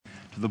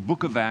the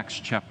book of Acts,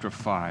 chapter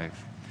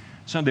 5.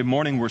 Sunday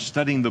morning, we're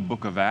studying the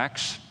book of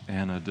Acts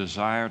and a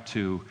desire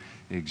to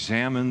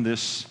examine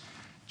this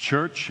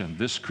church and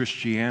this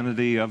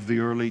Christianity of the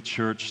early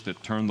church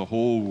that turned the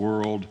whole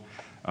world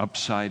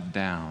upside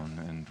down.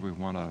 And we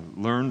want to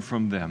learn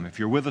from them. If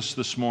you're with us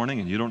this morning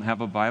and you don't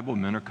have a Bible,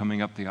 men are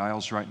coming up the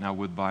aisles right now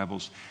with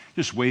Bibles.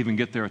 Just wave and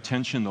get their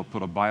attention. They'll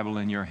put a Bible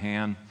in your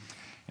hand.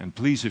 And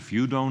please, if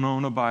you don't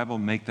own a Bible,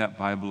 make that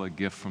Bible a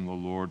gift from the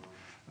Lord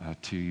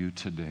to you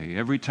today.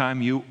 Every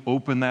time you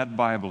open that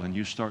Bible and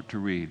you start to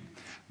read,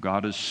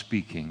 God is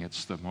speaking.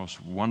 It's the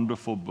most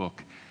wonderful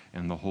book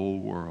in the whole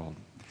world.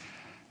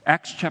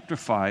 Acts chapter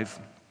 5,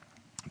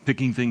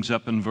 picking things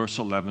up in verse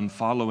 11,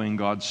 following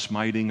God's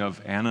smiting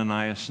of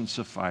Ananias and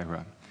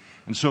Sapphira.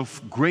 And so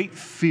great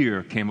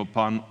fear came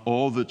upon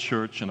all the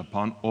church and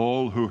upon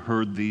all who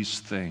heard these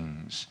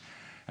things.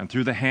 And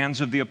through the hands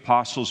of the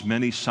apostles,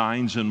 many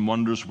signs and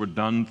wonders were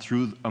done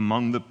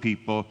among the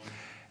people,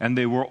 and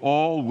they were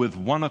all with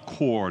one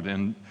accord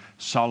in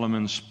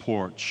Solomon's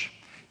porch.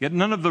 Yet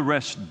none of the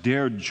rest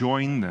dared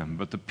join them,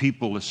 but the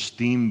people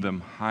esteemed them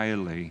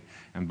highly.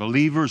 And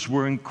believers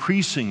were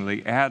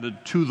increasingly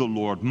added to the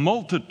Lord,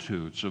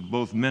 multitudes of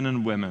both men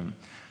and women,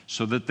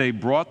 so that they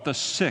brought the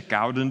sick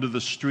out into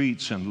the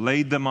streets and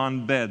laid them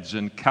on beds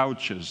and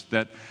couches,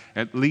 that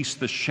at least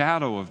the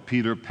shadow of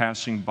Peter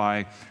passing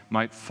by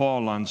might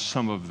fall on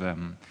some of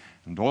them.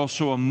 And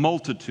also a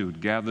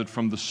multitude gathered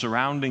from the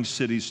surrounding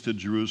cities to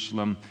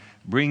Jerusalem,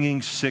 bringing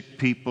sick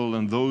people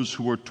and those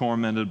who were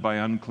tormented by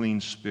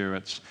unclean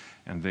spirits,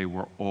 and they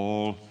were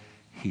all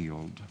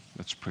healed.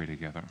 Let's pray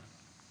together.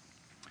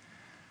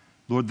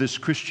 Lord, this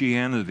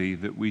Christianity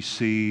that we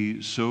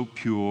see so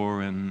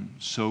pure and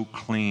so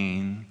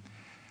clean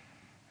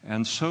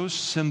and so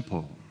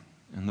simple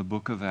in the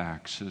book of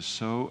Acts is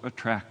so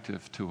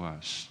attractive to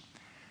us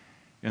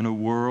in a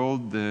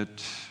world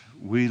that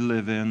we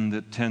live in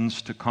that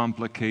tends to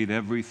complicate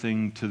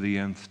everything to the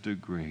nth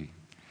degree.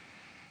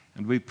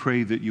 And we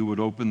pray that you would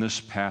open this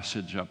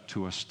passage up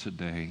to us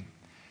today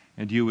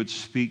and you would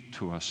speak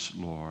to us,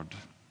 Lord,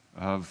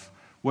 of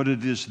what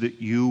it is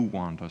that you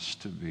want us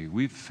to be.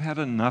 We've had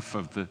enough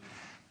of the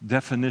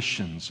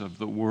definitions of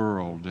the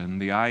world and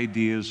the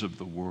ideas of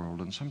the world,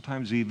 and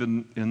sometimes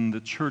even in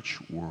the church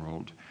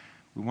world.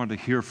 We want to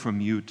hear from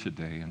you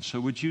today. And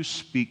so would you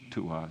speak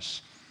to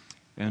us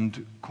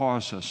and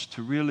cause us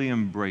to really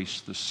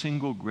embrace the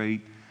single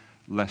great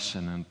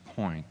lesson and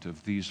point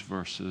of these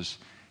verses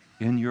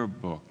in your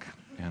book.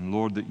 And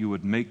Lord, that you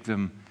would make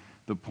them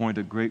the point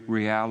of great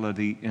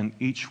reality in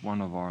each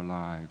one of our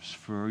lives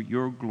for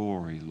your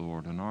glory,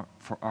 Lord, and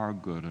for our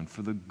good and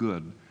for the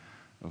good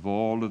of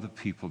all of the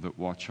people that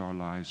watch our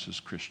lives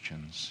as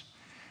Christians.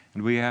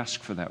 And we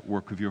ask for that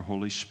work of your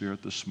Holy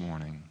Spirit this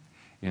morning.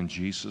 In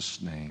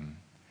Jesus' name,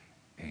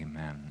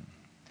 amen.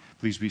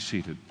 Please be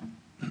seated.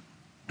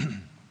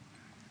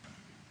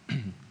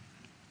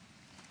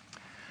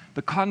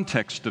 The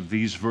context of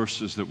these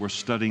verses that we're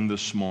studying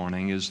this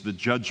morning is the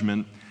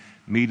judgment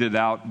meted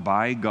out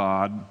by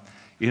God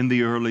in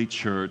the early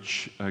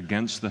church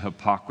against the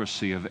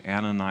hypocrisy of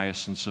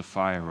Ananias and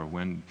Sapphira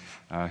when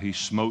he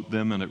smote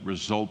them and it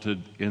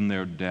resulted in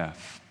their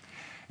death.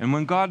 And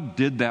when God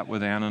did that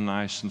with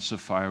Ananias and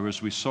Sapphira,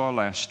 as we saw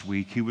last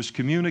week, he was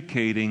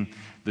communicating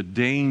the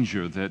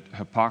danger that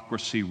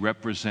hypocrisy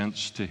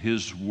represents to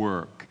his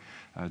work.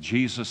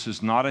 Jesus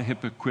is not a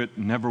hypocrite,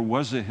 never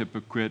was a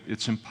hypocrite.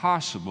 It's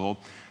impossible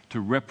to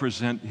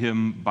represent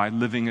him by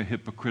living a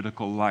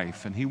hypocritical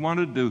life. And he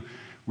wanted to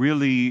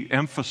really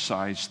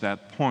emphasize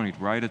that point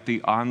right at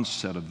the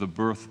onset of the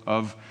birth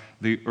of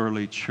the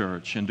early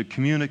church, and to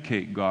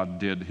communicate, God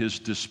did, his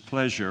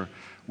displeasure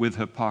with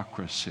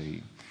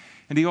hypocrisy.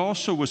 And he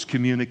also was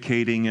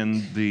communicating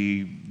in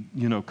the,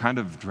 kind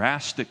of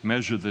drastic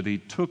measure that he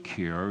took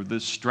here,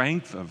 the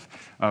strength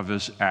of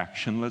his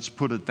action, let's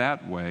put it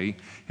that way,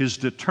 his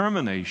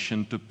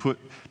determination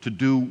to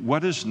do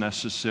what is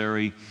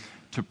necessary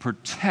to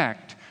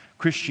protect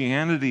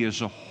Christianity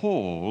as a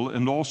whole,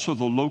 and also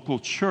the local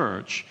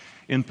church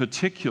in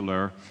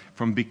particular,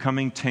 from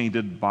becoming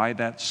tainted by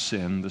that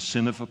sin, the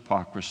sin of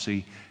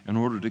hypocrisy, in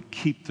order to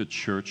keep the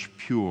church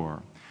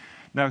pure.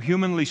 Now,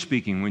 humanly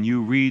speaking, when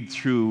you read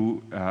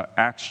through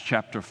Acts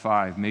chapter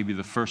 5, maybe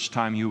the first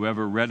time you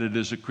ever read it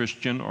as a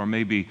Christian, or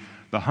maybe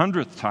the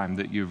 100th time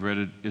that you've read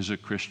it as a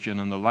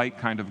Christian, and the light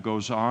kind of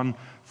goes on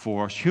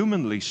for us,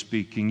 humanly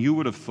speaking, you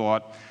would have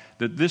thought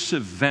that this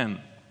event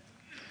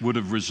would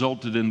have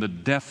resulted in the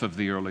death of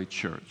the early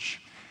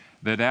church.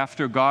 That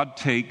after God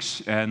takes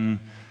and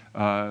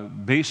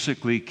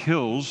basically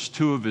kills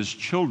two of his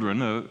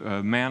children,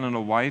 a man and a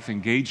wife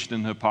engaged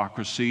in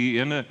hypocrisy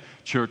in a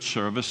church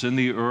service in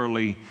the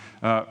early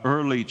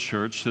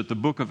church, that the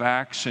book of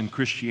Acts and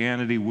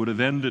Christianity would have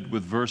ended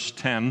with verse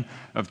 10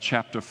 of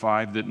chapter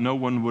 5, that no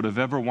one would have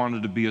ever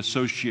wanted to be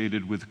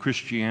associated with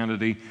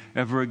Christianity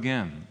ever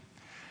again.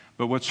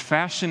 But what's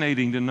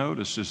fascinating to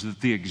notice is that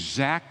the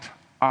exact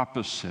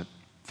opposite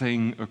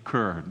thing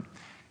occurred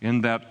in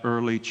that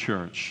early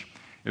church.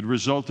 It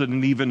resulted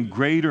in even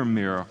greater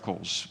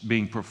miracles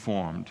being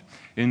performed,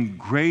 in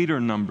greater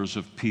numbers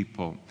of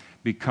people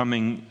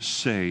becoming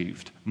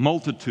saved.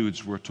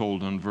 Multitudes, we're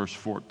told in verse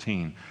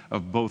 14,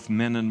 of both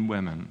men and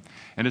women.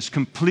 And it's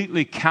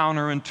completely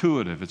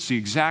counterintuitive. It's the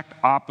exact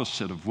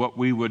opposite of what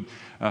we would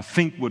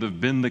think would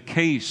have been the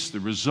case, the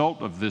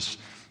result of this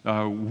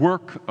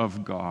work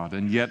of God,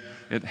 and yet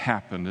it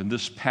happened. And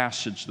this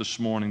passage this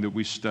morning that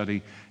we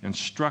study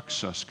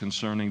instructs us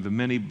concerning the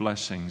many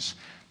blessings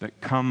that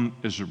come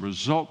as a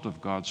result of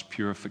God's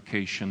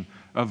purification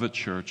of a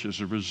church, as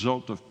a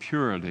result of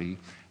purity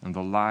in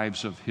the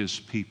lives of His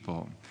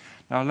people.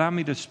 Now, allow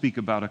me to speak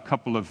about a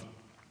couple of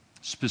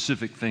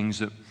specific things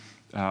that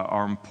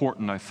are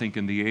important, I think,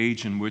 in the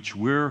age in which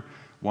we're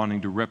wanting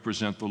to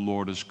represent the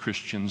Lord as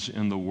Christians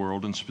in the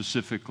world, and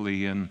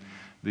specifically in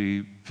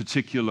the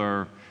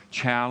particular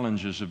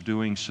challenges of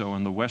doing so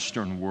in the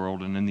Western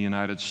world and in the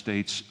United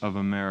States of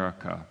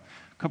America.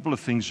 A couple of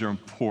things are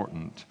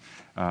important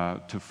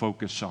to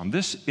focus on.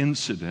 This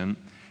incident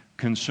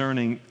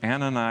concerning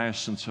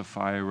Ananias and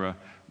Sapphira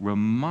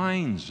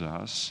reminds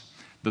us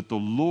that the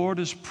Lord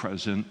is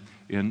present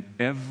in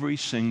every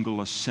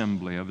single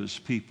assembly of His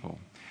people.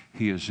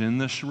 He is in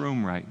this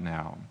room right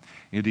now,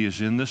 and He is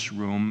in this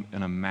room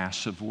in a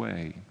massive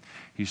way.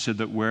 He said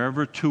that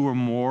wherever two or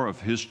more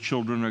of His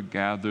children are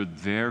gathered,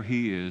 there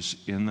He is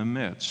in the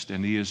midst.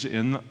 And He is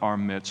in our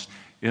midst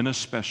in a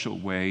special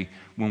way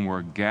when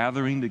we're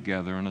gathering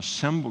together and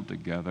assembled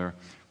together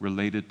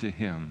related to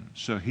Him.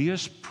 So He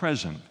is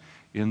present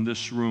in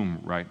this room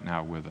right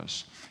now with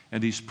us.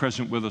 And He's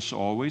present with us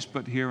always,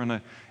 but here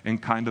in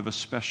kind of a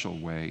special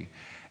way.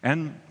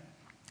 And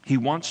He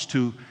wants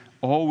to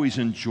always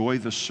enjoy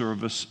the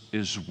service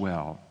as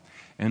well.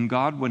 And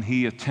God, when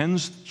He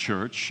attends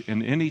church,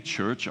 in any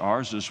church,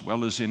 ours as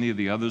well as any of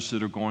the others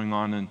that are going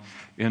on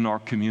in our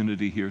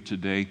community here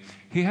today,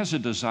 He has a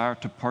desire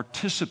to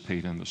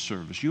participate in the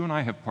service. You and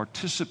I have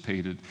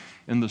participated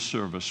in the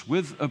service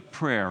with a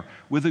prayer,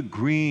 with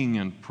agreeing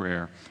in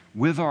prayer,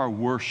 with our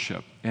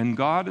worship. And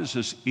God is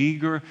as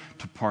eager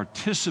to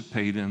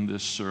participate in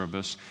this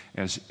service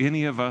as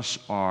any of us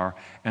are,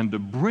 and to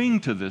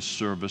bring to this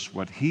service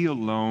what He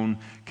alone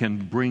can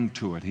bring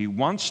to it. He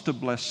wants to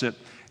bless it,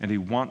 and He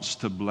wants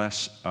to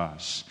bless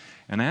us.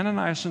 And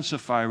Ananias and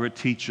Sapphira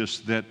teach us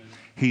that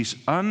He's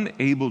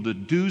unable to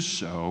do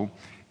so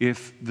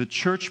if the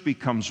church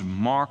becomes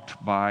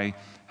marked by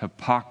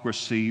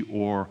hypocrisy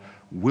or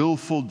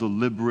willful,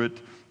 deliberate,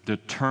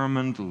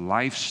 determined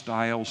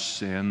lifestyle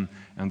sin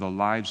in the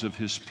lives of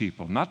His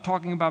people. Not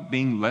talking about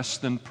being less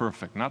than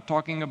perfect, not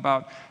talking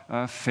about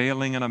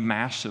failing in a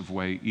massive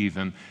way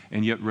even,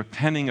 and yet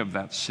repenting of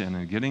that sin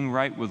and getting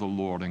right with the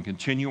Lord and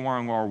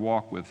continuing our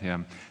walk with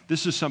Him.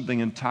 This is something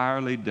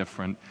entirely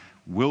different.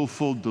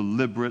 Willful,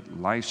 deliberate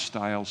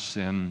lifestyle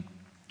sin,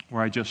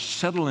 where I just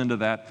settle into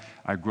that,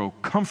 I grow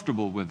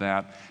comfortable with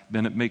that,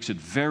 then it makes it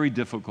very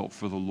difficult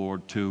for the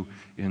Lord to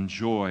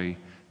enjoy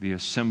the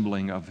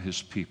assembling of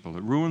His people.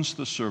 It ruins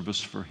the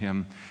service for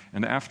Him,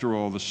 and after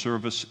all, the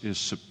service is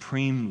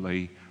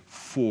supremely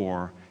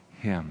for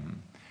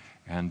Him.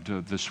 And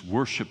this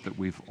worship that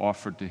we've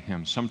offered to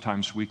Him,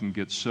 sometimes we can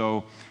get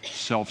so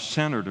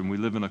self-centered, and we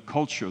live in a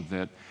culture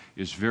that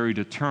is very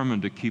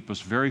determined to keep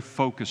us very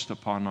focused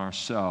upon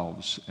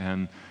ourselves,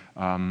 and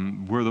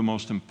we're the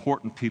most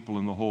important people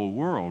in the whole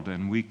world,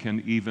 and we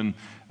can even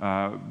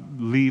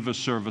leave a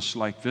service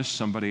like this.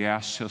 Somebody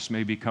asks us,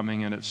 maybe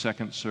coming in at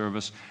second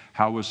service,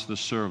 how was the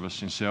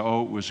service? And say,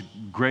 oh, it was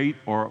great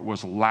or it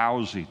was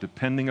lousy,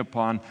 depending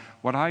upon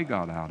what I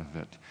got out of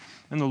it.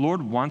 And the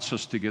Lord wants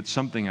us to get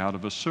something out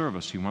of a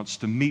service. He wants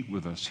to meet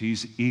with us.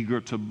 He's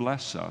eager to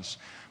bless us.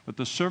 But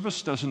the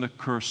service doesn't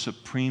occur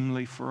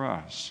supremely for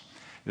us.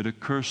 It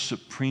occurs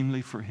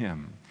supremely for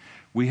Him.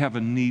 We have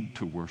a need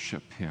to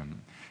worship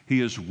Him.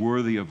 He is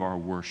worthy of our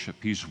worship.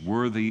 He's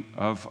worthy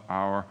of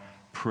our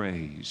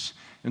praise.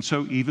 And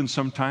so even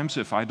sometimes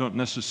if I don't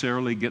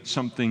necessarily get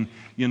something,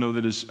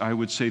 that is, I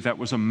would say that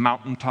was a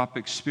mountaintop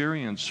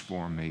experience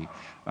for me.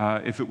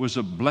 If it was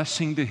a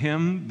blessing to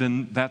Him,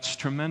 then that's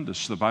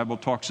tremendous. The Bible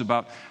talks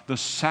about the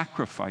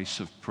sacrifice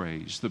of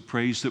praise, the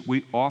praise that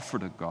we offer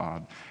to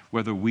God,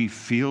 whether we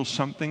feel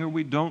something or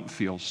we don't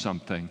feel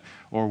something,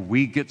 or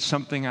we get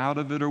something out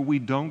of it or we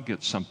don't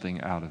get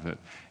something out of it.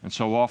 And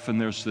so often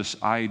there's this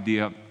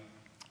idea,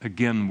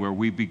 again, where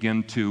we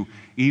begin to,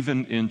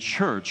 even in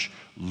church,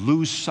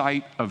 lose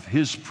sight of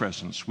His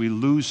presence. We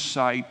lose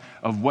sight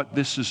of what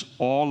this is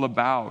all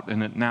about,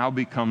 and it now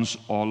becomes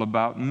all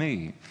about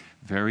me.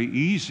 Very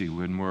easy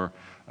when we're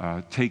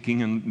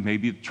taking and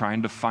maybe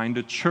trying to find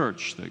a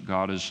church that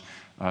God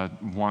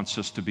wants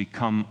us to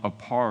become a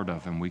part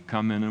of. And we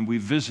come in and we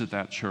visit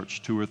that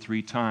church 2 or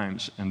 3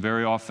 times. And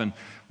very often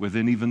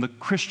within even the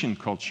Christian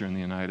culture in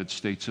the United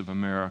States of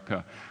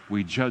America,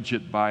 we judge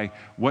it by,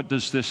 what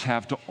does this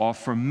have to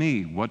offer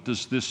me? What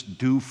does this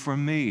do for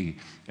me?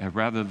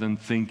 Rather than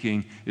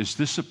thinking, is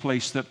this a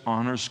place that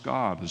honors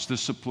God? Is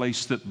this a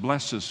place that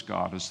blesses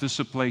God? Is this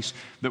a place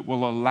that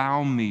will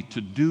allow me to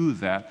do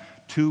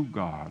that to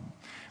God?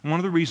 And one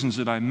of the reasons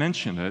that I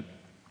mention it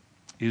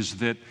is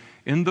that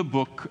In the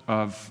book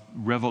of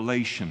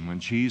Revelation, when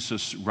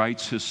Jesus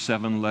writes his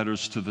 7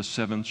 letters to the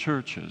 7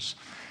 churches,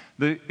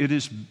 it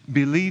is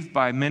believed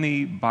by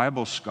many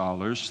Bible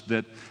scholars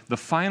that the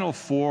final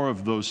 4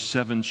 of those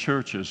 7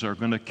 churches are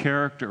going to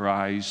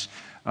characterize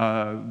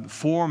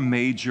 4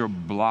 major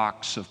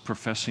blocks of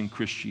professing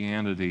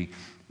Christianity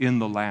in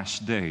the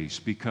last days,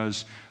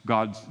 because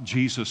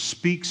Jesus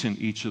speaks in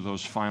each of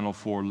those final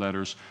 4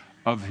 letters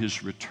of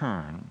his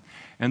return.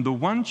 And the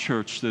one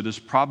church that is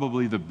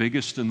probably the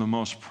biggest and the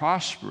most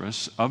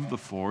prosperous of the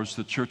 4 is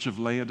the church of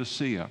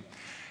Laodicea.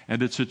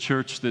 And it's a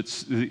church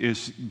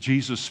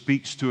Jesus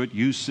speaks to it.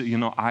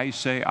 I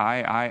say,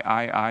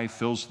 I,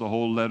 fills the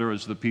whole letter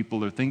as the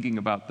people are thinking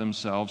about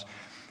themselves.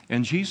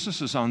 And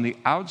Jesus is on the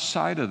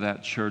outside of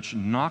that church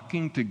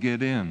knocking to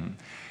get in.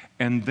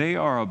 And they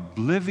are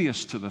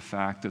oblivious to the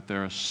fact that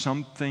there is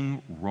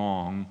something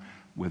wrong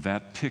with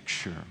that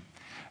picture.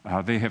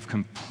 They have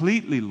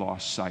completely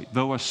lost sight,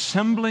 though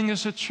assembling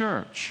as a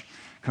church,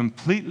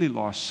 completely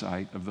lost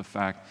sight of the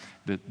fact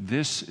that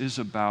this is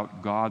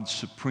about God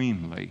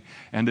supremely.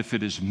 And if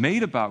it is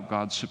made about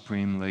God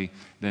supremely,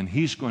 then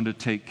he's going to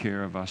take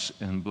care of us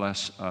and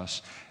bless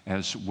us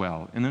as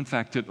well. And in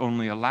fact, having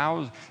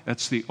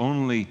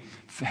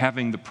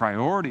the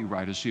priority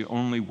right is the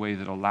only way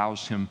that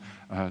allows him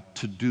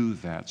to do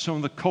that. So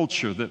in the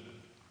culture that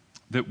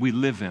we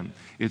live in,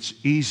 it's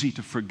easy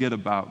to forget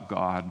about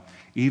God,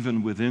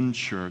 even within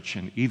church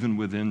and even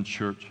within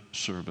church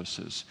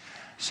services.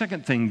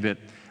 Second thing that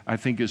I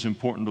think is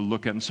important to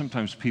look at, and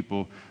sometimes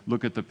people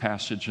look at the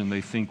passage and they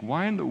think,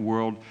 why in the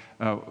world,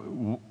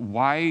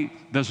 why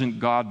doesn't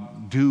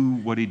God do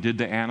what he did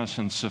to Ananias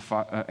and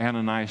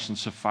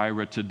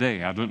Sapphira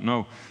today? I don't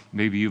know,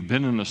 maybe you've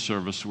been in a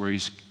service where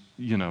he's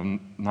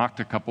knocked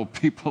a couple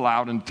people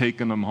out and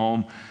taken them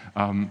home.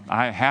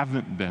 I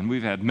haven't been.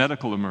 We've had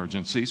medical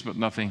emergencies, but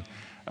nothing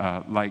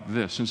like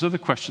this. And so the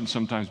question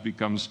sometimes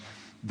becomes,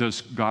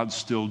 does God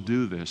still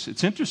do this?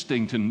 It's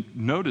interesting to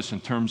notice in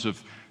terms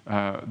of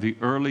the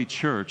early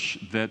church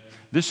that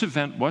this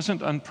event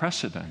wasn't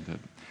unprecedented.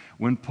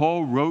 When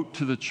Paul wrote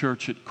to the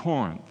church at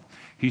Corinth,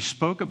 he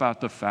spoke about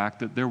the fact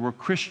that there were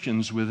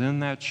Christians within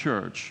that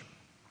church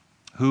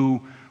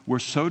who were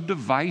so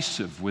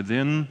divisive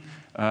within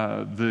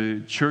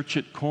the church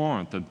at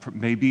Corinth, and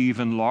maybe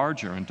even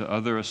larger into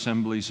other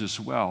assemblies as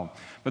well.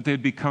 But they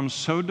had become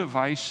so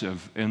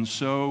divisive and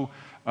so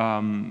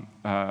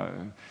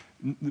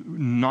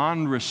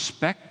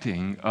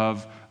non-respecting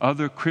of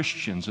other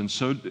Christians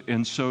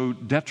and so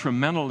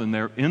detrimental in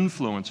their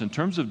influence in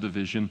terms of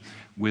division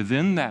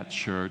within that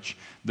church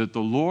that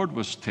the Lord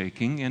was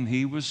taking, and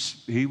he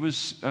was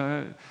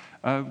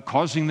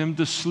causing them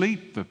to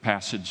sleep, the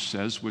passage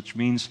says, which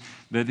means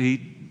that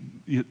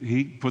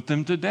he put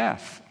them to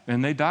death,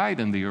 and they died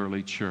in the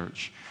early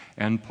church.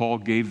 And Paul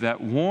gave that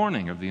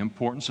warning of the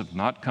importance of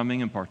not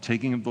coming and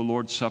partaking of the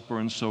Lord's Supper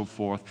and so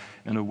forth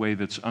in a way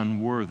that's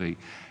unworthy.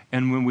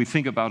 And when we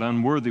think about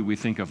unworthy, we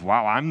think of,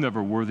 wow, I'm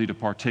never worthy to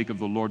partake of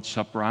the Lord's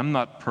Supper. I'm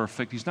not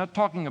perfect. He's not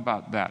talking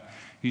about that.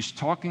 He's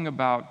talking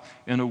about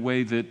in a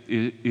way that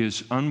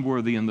is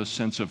unworthy in the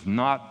sense of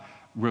not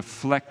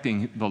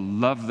reflecting the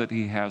love that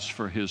he has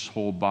for his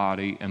whole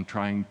body and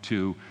trying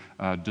to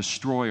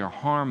destroy or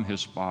harm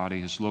his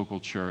body, his local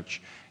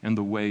church, in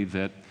the way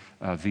that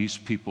these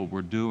people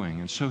were doing.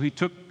 And so he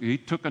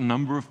took a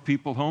number of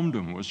people home to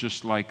him. It was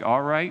just like,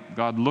 all right,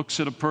 God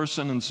looks at a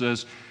person and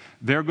says,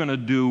 they're going to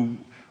do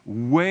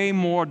way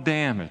more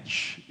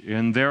damage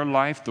in their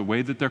life, the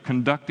way that they're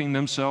conducting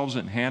themselves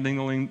and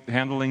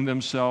handling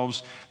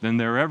themselves, than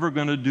they're ever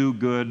going to do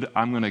good.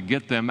 I'm going to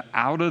get them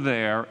out of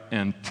there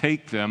and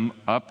take them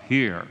up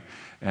here.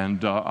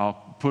 And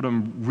I'll put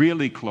them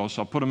really close.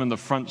 I'll put them in the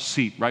front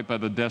seat right by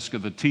the desk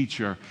of the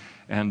teacher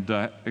and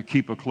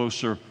keep a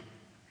closer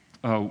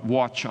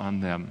watch on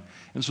them.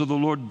 And so the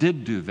Lord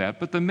did do that.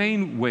 But the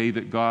main way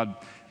that God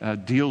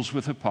deals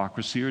with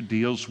hypocrisy or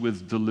deals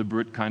with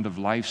deliberate kind of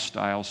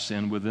lifestyle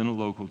sin within a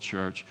local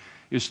church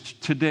is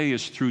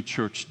through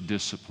church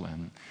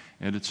discipline.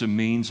 And it's a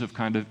means of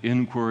kind of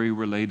inquiry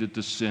related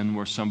to sin,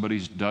 where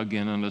somebody's dug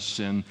in on a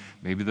sin.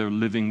 Maybe they're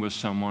living with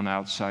someone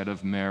outside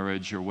of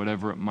marriage or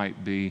whatever it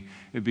might be.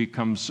 We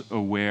become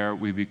aware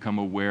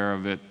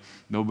of it.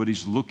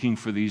 Nobody's looking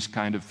for these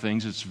kind of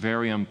things. It's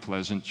very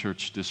unpleasant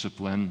church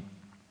discipline.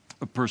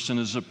 A person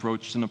is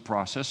approached in a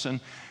process, and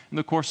in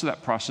the course of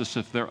that process,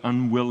 if they're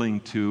unwilling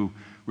to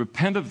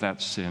repent of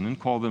that sin and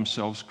call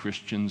themselves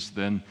Christians,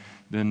 then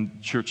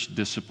church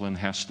discipline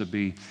has to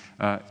be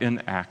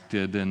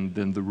enacted, and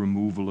then the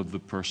removal of the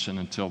person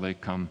until they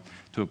come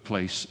to a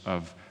place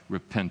of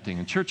repenting.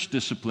 And church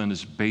discipline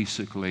is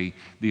basically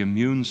the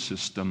immune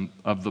system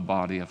of the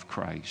body of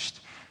Christ.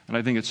 And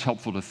I think it's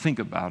helpful to think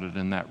about it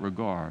in that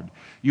regard.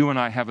 You and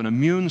I have an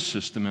immune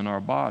system in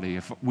our body.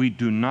 If we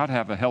do not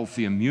have a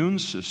healthy immune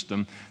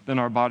system, then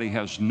our body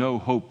has no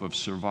hope of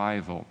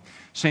survival.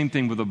 Same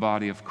thing with the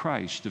body of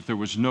Christ. If there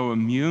was no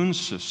immune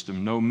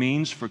system, no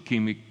means for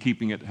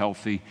keeping it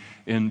healthy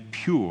and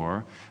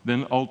pure,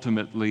 then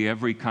ultimately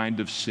every kind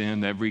of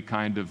sin, every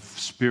kind of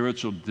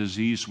spiritual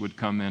disease would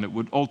come in. It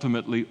would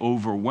ultimately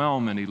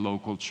overwhelm any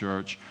local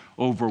church,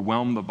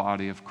 overwhelm the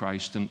body of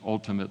Christ, and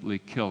ultimately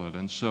kill it.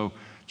 And so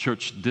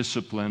church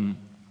discipline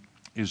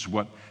is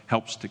what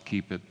helps to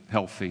keep it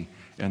healthy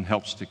and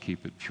helps to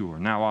keep it pure.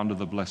 Now on to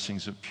the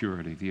blessings of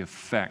purity, the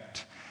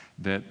effect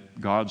that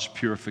God's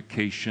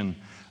purification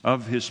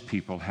of his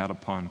people had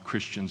upon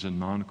Christians and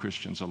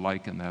non-Christians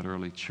alike in that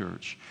early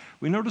church.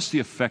 We notice the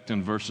effect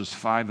in verses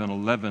 5 and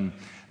 11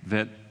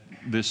 that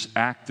this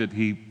act that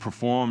he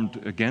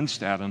performed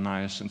against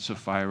Ananias and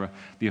Sapphira,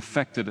 the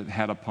effect that it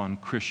had upon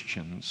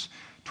Christians.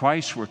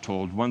 Twice we're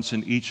told, once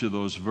in each of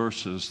those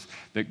verses,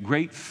 that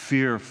great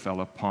fear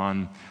fell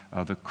upon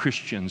the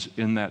Christians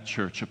in that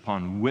church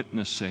upon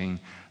witnessing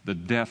the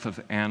death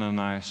of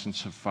Ananias and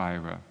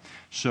Sapphira.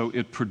 So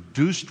it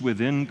produced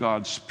within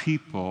God's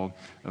people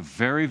a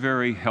very,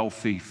 very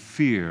healthy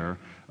fear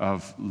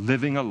of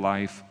living a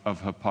life of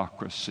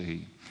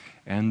hypocrisy.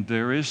 And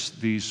there is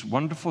these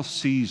wonderful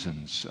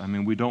seasons. I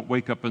mean, we don't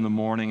wake up in the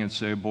morning and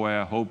say, boy,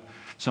 I hope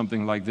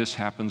something like this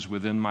happens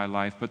within my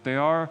life. But they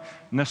are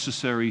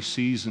necessary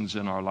seasons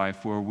in our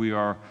life where we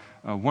are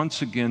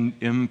once again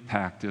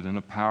impacted in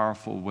a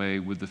powerful way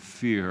with the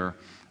fear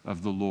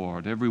of the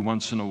Lord. Every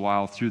once in a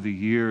while through the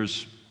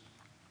years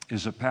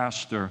as a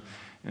pastor,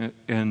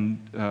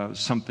 and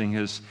something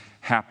has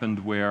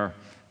happened where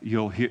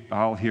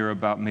I'll hear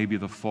about maybe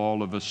the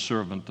fall of a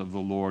servant of the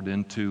Lord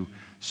into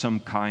some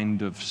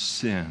kind of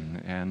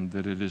sin, and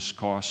that it has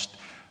cost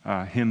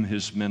him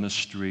his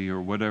ministry or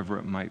whatever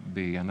it might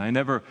be. And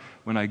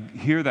when I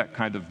hear that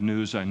kind of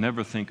news, I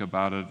never think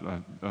about it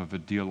of a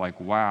deal like,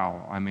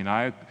 wow, I mean,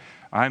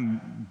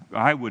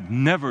 I would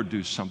never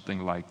do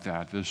something like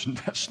that.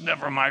 That's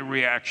never my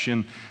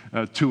reaction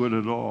to it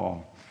at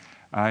all.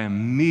 I am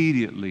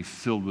immediately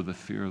filled with the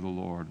fear of the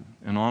Lord.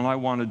 And all I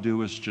want to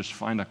do is just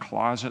find a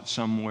closet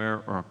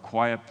somewhere or a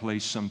quiet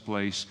place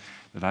someplace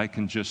that I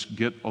can just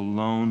get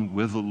alone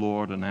with the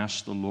Lord and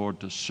ask the Lord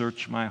to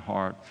search my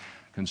heart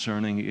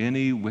concerning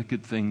any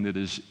wicked thing that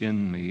is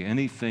in me,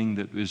 anything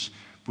that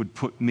would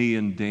put me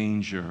in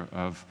danger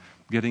of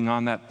getting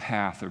on that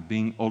path or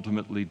being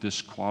ultimately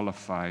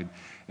disqualified.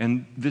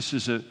 And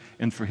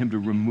and for him to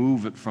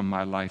remove it from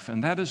my life.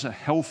 And that is a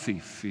healthy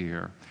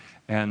fear.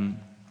 And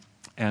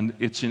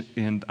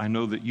I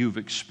know that you've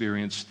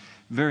experienced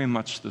very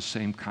much the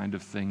same kind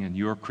of thing in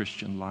your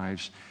Christian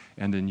lives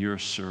and in your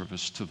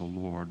service to the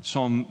Lord.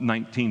 Psalm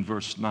 19,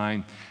 verse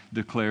 9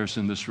 declares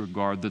in this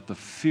regard that the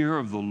fear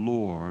of the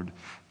Lord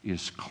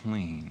is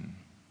clean.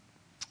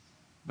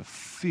 The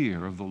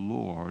fear of the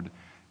Lord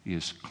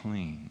is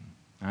clean.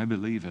 I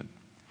believe it.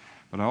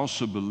 But I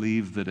also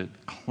believe that it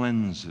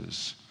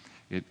cleanses.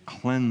 It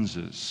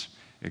cleanses.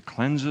 It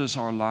cleanses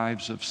our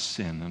lives of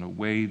sin in a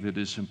way that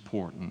is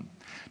important.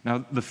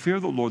 Now, the fear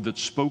of the Lord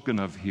that's spoken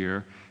of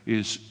here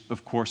is,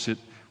 of course, it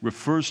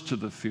refers to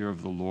the fear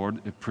of the Lord.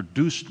 It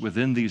produced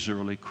within these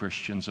early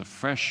Christians a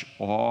fresh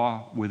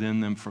awe within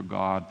them for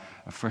God,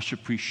 a fresh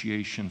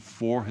appreciation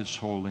for his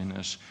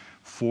holiness,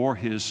 for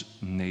his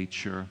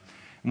nature.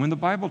 And when the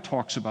Bible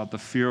talks about the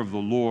fear of the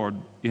Lord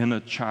in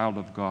a child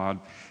of God,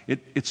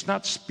 it's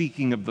not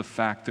speaking of the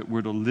fact that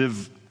we're to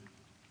live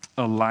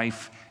a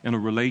life in a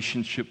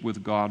relationship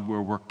with God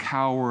where we're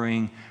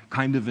cowering,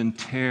 kind of in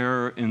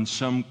terror in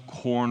some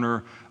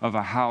corner of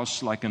a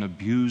house like an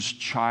abused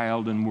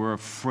child, and we're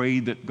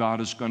afraid that God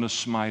is going to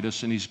smite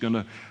us and he's going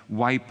to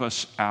wipe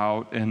us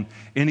out, and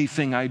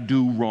anything I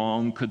do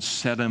wrong could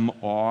set him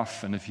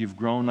off. And if you've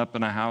grown up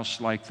in a house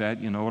like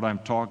that, you know what I'm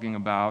talking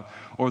about.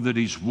 Or that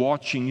he's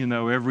watching,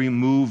 every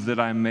move that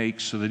I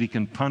make so that he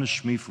can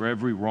punish me for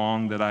every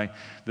wrong that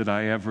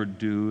I ever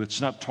do.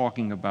 It's not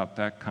talking about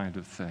that kind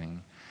of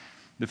thing.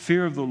 The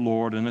fear of the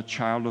Lord in a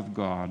child of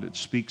God, it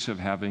speaks of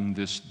having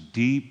this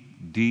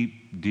deep,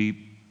 deep,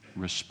 deep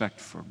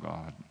respect for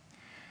God,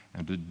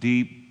 and a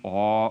deep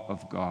awe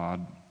of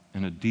God,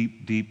 and a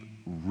deep, deep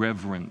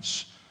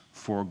reverence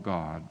for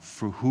God,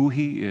 for who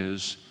he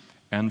is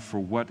and for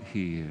what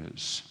he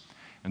is.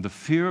 And the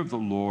fear of the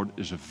Lord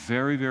is a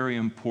very, very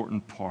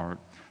important part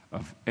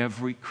of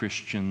every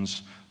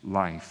Christian's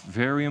life,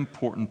 very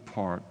important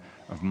part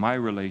of my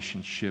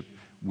relationship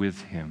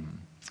with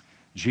him.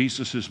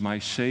 Jesus is my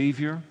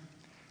Savior.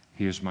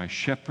 He is my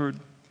shepherd.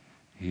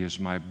 He is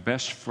my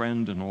best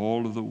friend in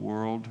all of the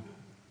world.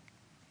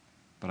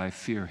 But I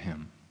fear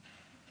him.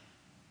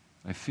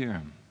 I fear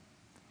him.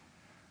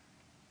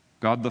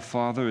 God the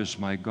Father is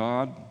my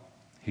God.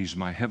 He's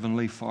my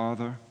heavenly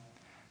Father.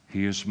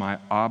 He is my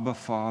Abba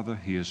Father.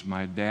 He is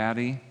my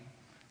daddy.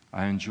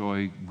 I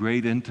enjoy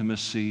great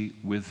intimacy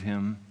with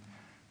him,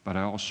 but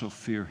I also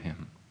fear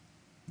him.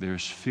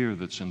 There's fear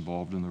that's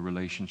involved in the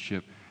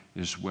relationship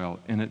as well.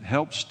 And it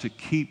helps to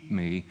keep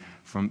me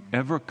from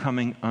ever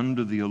coming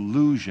under the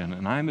illusion,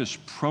 and I'm as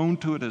prone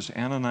to it as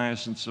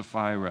Ananias and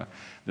Sapphira,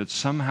 that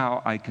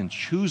somehow I can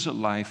choose a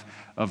life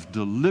of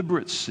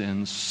deliberate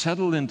sin,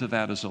 settle into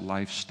that as a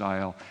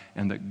lifestyle,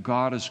 and that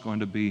God is going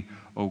to be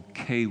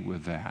okay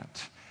with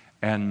that.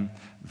 And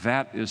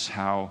that is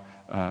how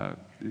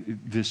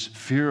this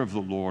fear of the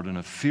Lord and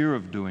a fear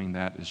of doing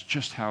that is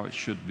just how it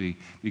should be,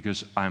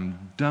 because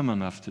I'm dumb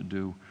enough to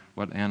do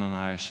what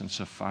Ananias and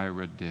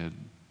Sapphira did.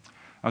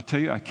 I'll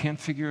tell you, I can't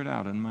figure it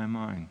out in my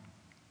mind.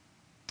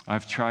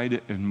 I've tried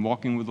it in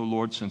walking with the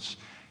Lord since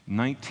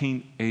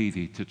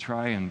 1980 to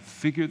try and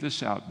figure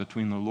this out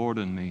between the Lord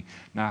and me.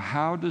 Now,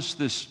 how does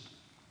this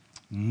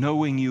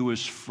knowing you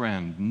as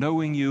friend,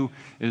 knowing you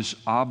as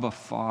Abba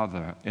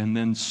Father, and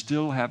then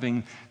still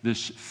having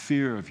this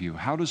fear of you,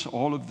 how does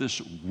all of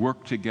this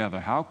work together?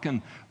 How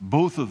can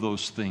both of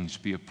those things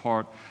be a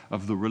part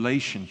of the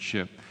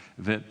relationship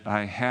that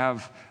I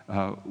have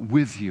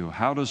with you?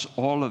 How does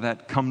all of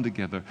that come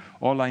together?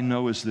 All I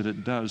know is that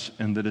it does,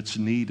 and that it's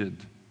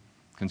needed.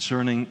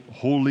 Concerning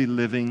holy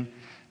living,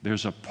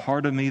 there's a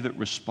part of me that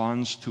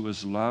responds to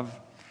His love,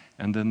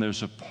 and then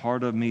there's a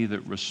part of me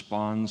that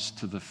responds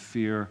to the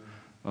fear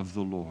of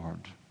the Lord.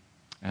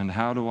 And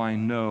how do I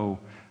know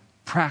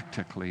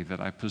practically that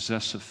I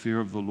possess a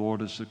fear of the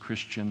Lord as a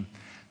Christian?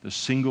 The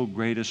single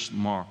greatest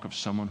mark of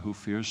someone who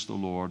fears the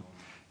Lord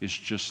is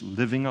just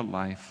living a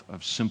life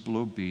of simple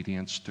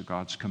obedience to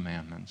God's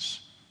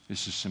commandments.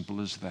 It's as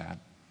simple as that.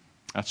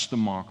 That's the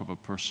mark of a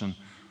person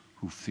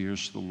who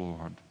fears the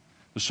Lord.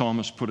 The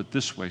psalmist put it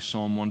this way,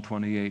 Psalm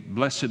 128,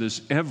 "Blessed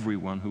is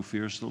everyone who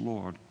fears the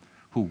Lord,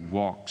 who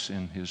walks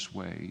in His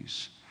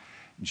ways."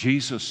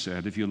 Jesus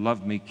said, "If you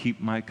love me, keep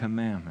my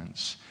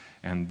commandments."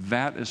 And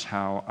that is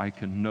how I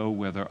can know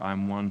whether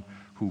I'm one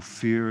who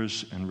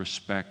fears and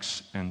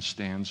respects and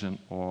stands in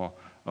awe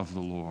of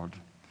the Lord.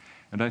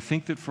 And I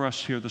think that for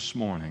us here this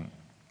morning,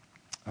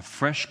 a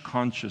fresh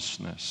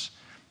consciousness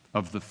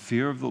of the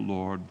fear of the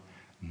Lord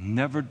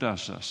never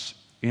does us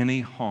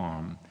any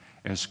harm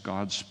as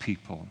God's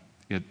people.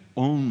 It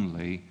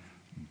only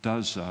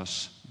does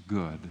us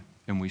good,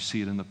 and we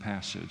see it in the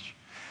passage.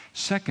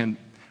 Second,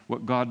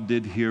 what God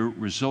did here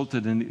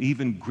resulted in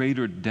even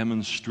greater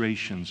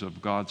demonstrations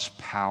of God's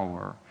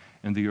power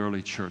in the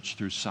early church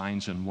through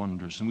signs and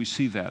wonders, and we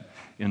see that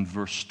in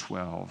verse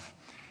 12.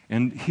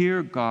 And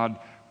here God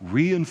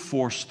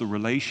reinforced the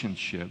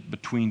relationship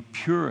between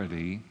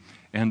purity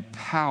and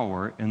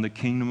power in the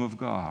kingdom of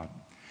God.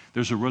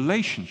 There's a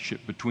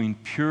relationship between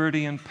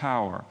purity and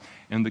power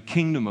in the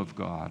kingdom of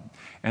God.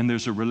 And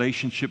there's a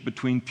relationship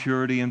between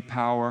purity and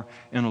power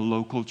in a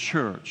local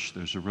church.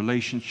 There's a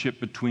relationship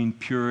between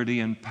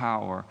purity and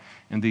power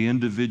in the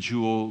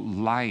individual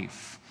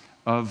life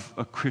of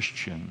a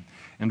Christian.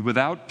 And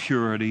without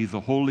purity, the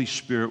Holy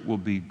Spirit will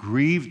be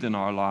grieved in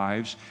our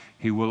lives.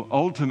 He will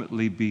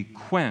ultimately be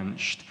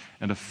quenched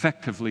and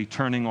effectively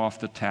turning off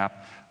the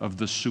tap of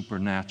the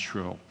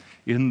supernatural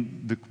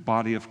in the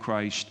body of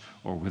Christ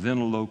or within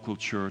a local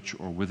church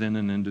or within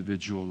an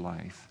individual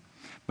life.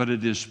 But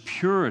it is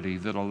purity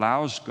that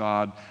allows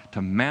God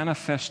to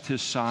manifest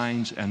His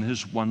signs and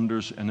His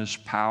wonders and His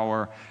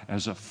power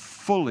as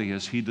fully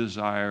as He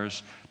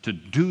desires to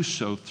do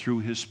so through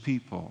His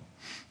people.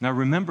 Now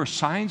remember,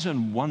 signs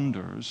and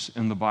wonders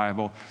in the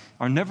Bible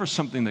are never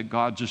something that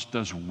God just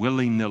does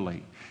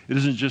willy-nilly. It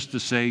isn't just to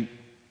say,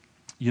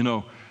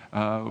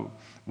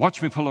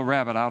 watch me pull a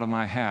rabbit out of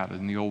my hat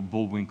in the old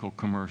Bullwinkle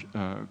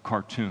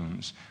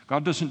cartoons.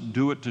 God doesn't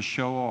do it to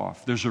show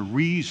off. There's a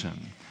reason.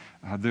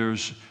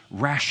 There's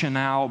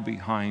rationale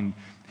behind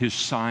His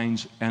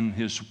signs and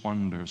His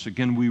wonders.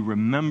 Again, we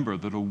remember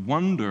that a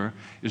wonder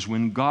is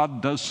when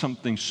God does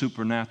something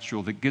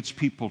supernatural that gets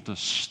people to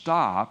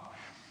stop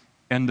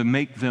and to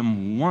make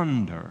them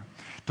wonder.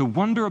 To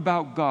wonder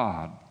about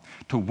God.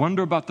 To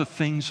wonder about the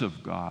things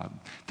of God.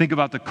 Think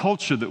about the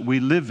culture that we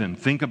live in.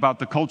 Think about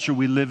the culture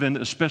we live in,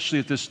 especially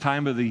at this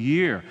time of the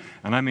year.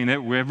 And I mean,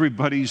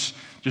 everybody's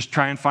just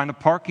trying to find a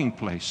parking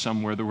place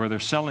somewhere where they're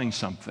selling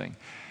something.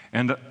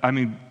 And I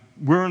mean,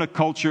 we're in a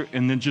culture,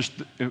 and then just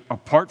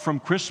apart from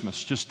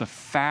Christmas, just the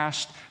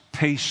fast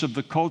pace of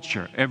the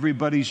culture.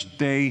 Everybody's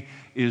day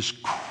is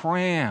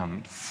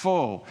crammed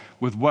full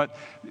with what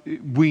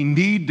we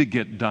need to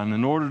get done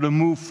in order to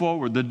move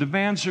forward. The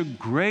demands are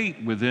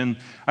great within,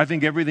 I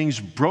think everything's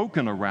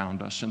broken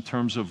around us in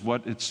terms of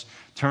what it's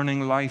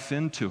turning life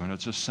into, and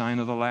it's a sign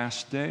of the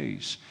last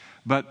days.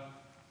 But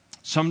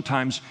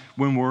sometimes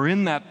when we're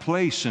in that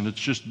place and it's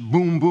just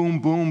boom, boom,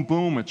 boom,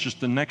 boom, it's just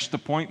the next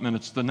appointment,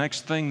 it's the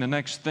next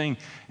thing,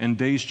 and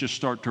days just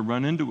start to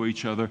run into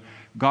each other,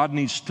 God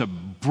needs to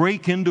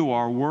break into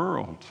our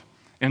world.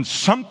 And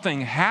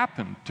something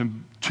happened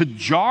to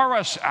jar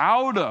us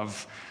out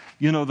of,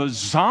 the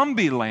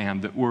zombie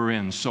land that we're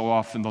in so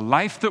often, the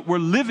life that we're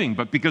living.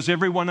 But because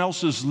everyone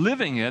else is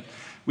living it,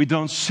 we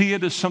don't see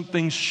it as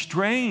something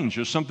strange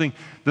or something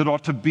that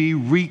ought to be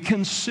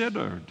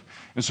reconsidered.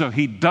 And so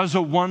He does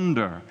a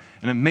wonder,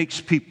 and it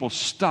makes people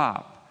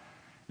stop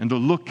and to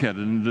look at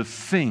it and to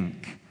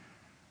think.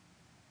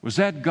 Was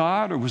that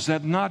God or was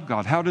that not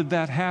God? How did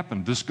that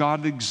happen? Does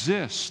God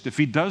exist? If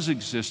he does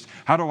exist,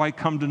 how do I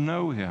come to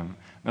know him?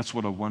 That's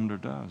what a wonder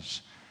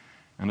does.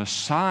 And a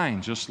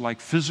sign, just like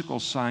physical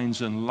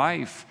signs in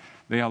life,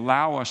 they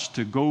allow us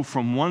to go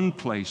from one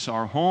place,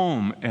 our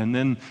home, and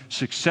then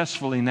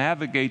successfully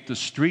navigate the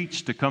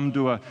streets to come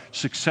to a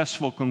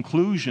successful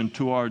conclusion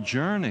to our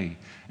journey.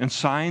 And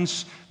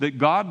signs that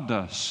God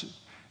does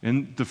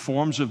in the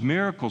forms of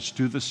miracles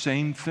do the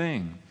same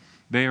thing.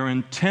 They are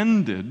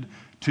intended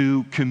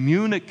to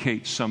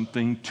communicate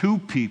something to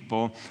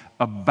people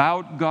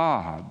about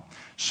God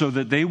so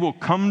that they will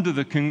come to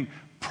the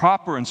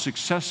proper and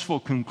successful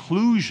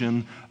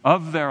conclusion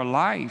of their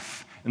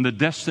life and the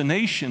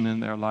destination in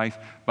their life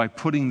by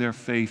putting their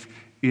faith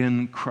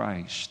in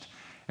Christ.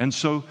 And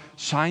so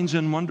signs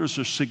and wonders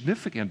are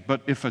significant.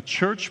 But if a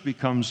church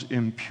becomes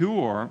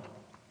impure,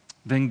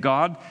 then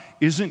God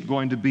isn't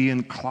going to be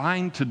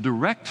inclined to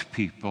direct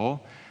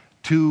people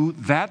to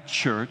that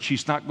church.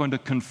 He's not going to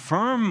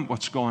confirm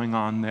what's going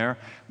on there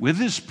with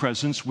his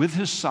presence, with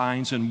his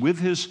signs, and with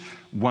his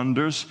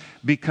wonders,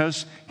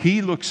 because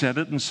he looks at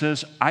it and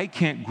says, I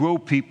can't grow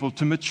people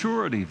to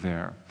maturity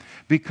there.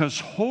 Because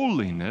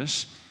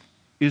holiness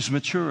is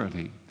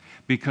maturity.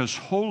 Because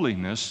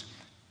holiness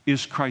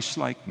is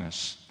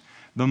Christ-likeness.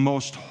 The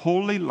most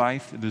holy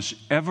life that has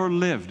ever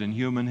lived in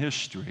human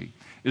history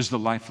is the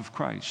life of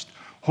Christ.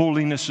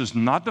 Holiness is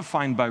not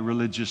defined by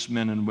religious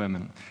men and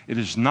women. It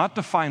is not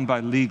defined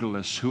by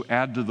legalists who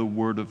add to the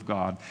Word of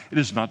God. It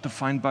is not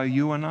defined by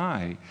you and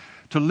I.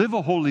 To live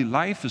a holy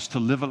life is to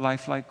live a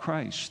life like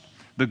Christ,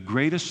 the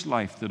greatest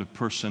life that a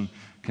person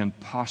can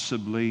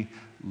possibly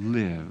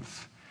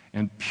live.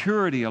 And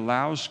purity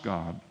allows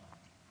God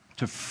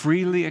to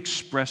freely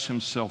express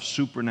himself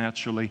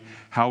supernaturally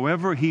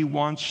however he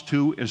wants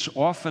to, as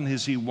often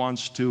as he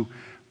wants to,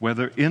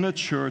 whether in a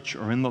church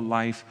or in the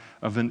life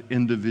of an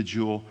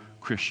individual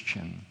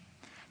Christian.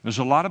 There's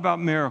a lot about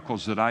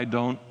miracles that I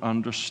don't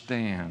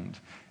understand,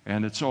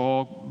 and a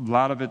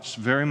lot of it's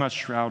very much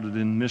shrouded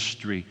in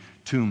mystery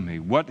to me.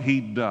 What he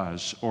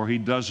does or he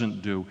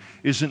doesn't do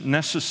isn't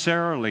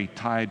necessarily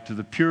tied to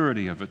the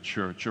purity of a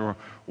church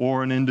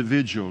or an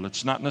individual.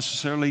 It's not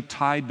necessarily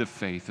tied to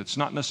faith. It's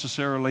not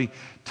necessarily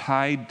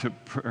tied to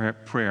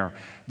prayer.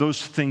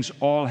 Those things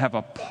all have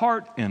a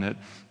part in it,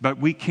 but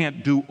we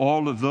can't do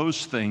all of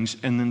those things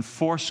and then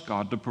force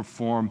God to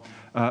perform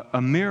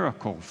a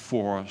miracle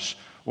for us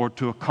or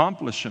to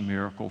accomplish a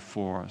miracle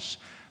for us.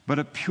 But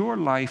a pure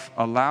life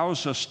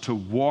allows us to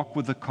walk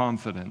with the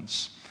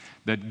confidence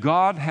that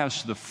God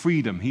has the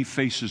freedom. He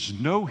faces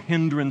no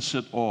hindrance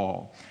at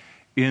all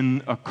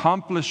in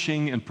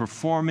accomplishing and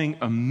performing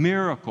a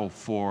miracle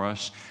for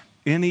us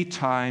any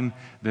time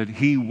that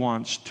he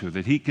wants to,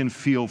 that he can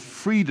feel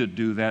free to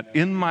do that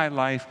in my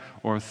life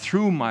or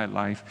through my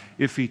life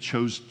if he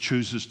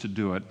chooses to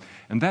do it.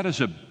 And that is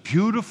a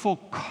beautiful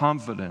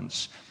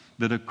confidence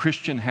that a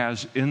Christian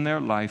has in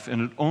their life,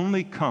 and it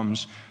only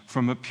comes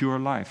from a pure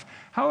life.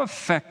 How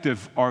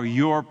effective are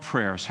your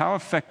prayers? How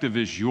effective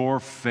is your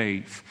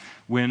faith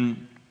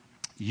when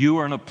you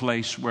are in a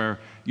place where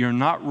you're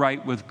not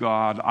right with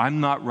God,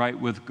 I'm not right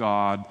with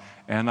God,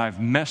 and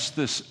I've messed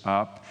this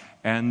up,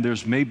 and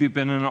there's maybe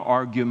been an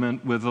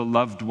argument with a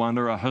loved one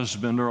or a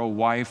husband or a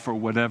wife or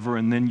whatever,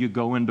 and then you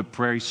go in to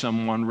pray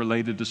someone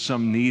related to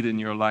some need in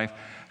your life.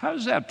 How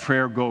does that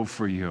prayer go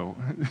for you?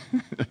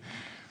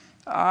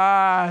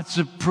 It's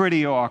a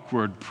pretty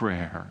awkward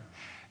prayer.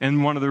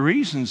 And one of the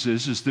reasons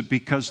is that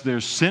because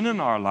there's sin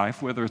in our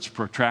life, whether it's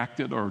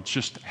protracted or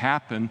just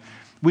happened,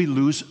 we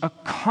lose a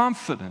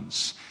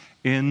confidence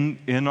in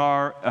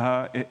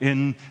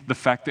the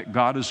fact that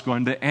God is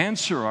going to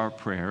answer our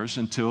prayers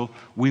until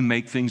we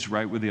make things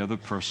right with the other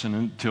person,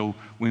 until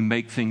we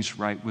make things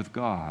right with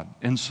God.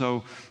 And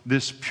so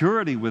this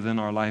purity within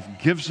our life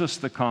gives us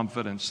the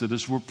confidence that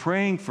as we're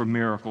praying for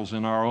miracles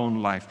in our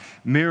own life,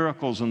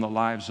 miracles in the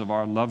lives of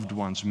our loved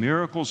ones,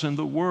 miracles in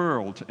the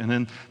world and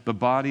in the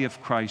body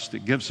of Christ,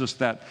 it gives us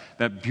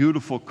that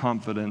beautiful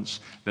confidence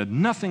that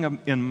nothing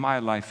in my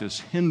life is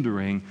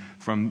hindering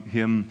from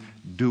him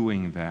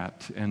doing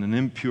that. And an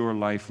impure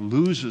life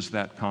loses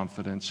that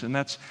confidence, and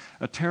that's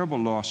a terrible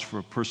loss for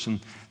a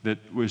person that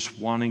was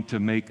wanting to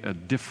make a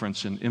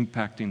difference in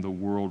impacting the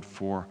world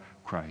for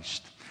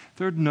Christ.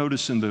 Third,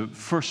 notice in the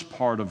first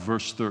part of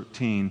verse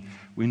 13,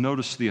 we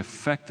notice the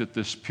effect that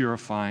this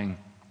purifying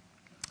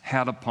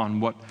had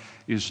upon what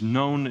is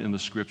known in the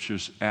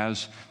Scriptures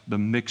as the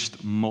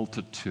mixed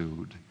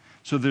multitude.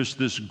 So there's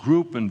this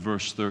group in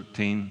verse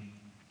 13,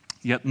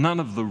 yet none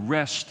of the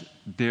rest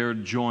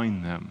dared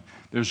join them.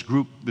 There's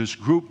this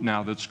group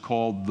now that's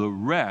called the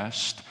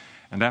rest,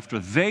 and after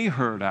they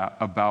heard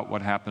about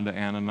what happened to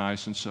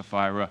Ananias and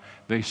Sapphira,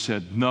 they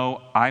said,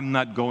 no, I'm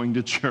not going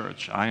to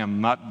church. I am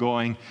not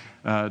going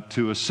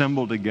to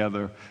assemble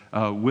together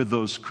with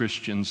those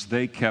Christians.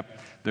 They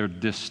kept their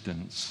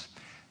distance.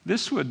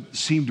 This would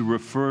seem to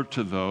refer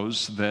to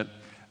those that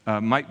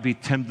might be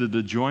tempted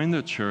to join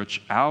the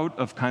church out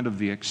of kind of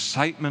the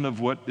excitement of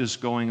what is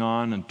going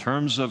on in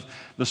terms of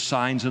the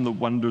signs and the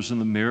wonders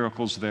and the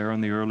miracles there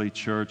in the early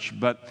church,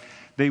 but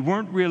they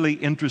weren't really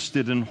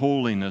interested in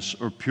holiness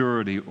or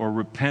purity or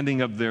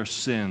repenting of their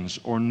sins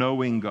or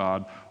knowing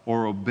God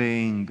or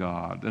obeying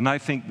God. And I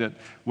think that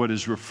what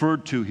is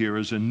referred to here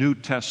is a New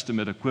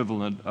Testament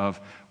equivalent of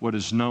what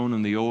is known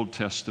in the Old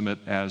Testament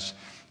as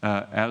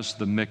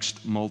the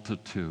mixed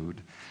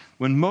multitude.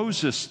 When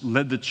Moses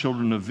led the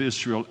children of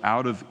Israel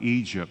out of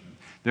Egypt,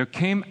 there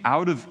came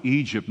out of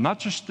Egypt not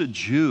just the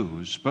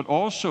Jews, but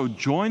also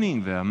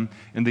joining them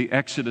in the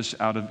exodus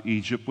out of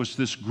Egypt was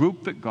this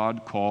group that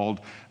God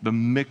called the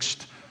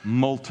mixed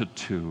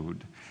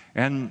multitude.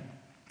 And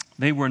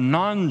they were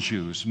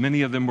non-Jews.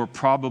 Many of them were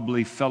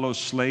probably fellow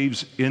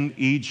slaves in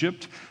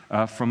Egypt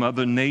from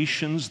other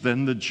nations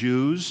than the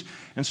Jews.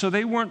 And so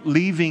they weren't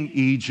leaving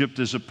Egypt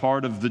as a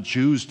part of the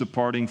Jews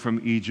departing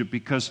from Egypt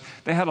because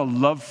they had a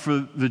love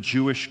for the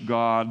Jewish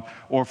God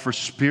or for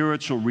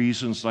spiritual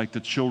reasons like the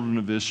children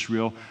of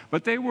Israel.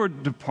 But they were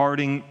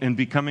departing and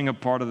becoming a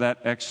part of that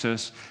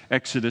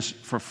exodus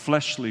for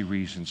fleshly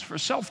reasons, for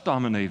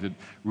self-dominated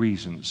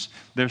reasons.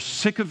 They're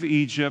sick of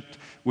Egypt,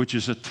 which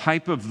is a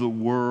type of the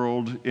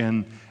world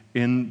in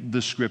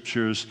the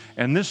Scriptures,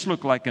 and this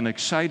looked like an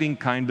exciting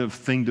kind of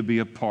thing to be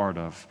a part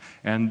of.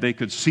 And they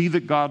could see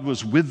that God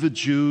was with the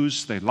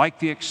Jews. They liked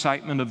the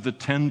excitement of the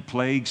 10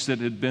 plagues that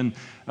had been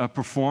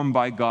performed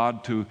by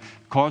God to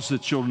cause the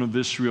children of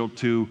Israel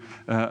to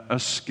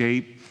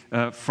escape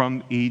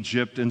from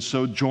Egypt. And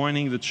so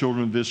joining the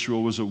children of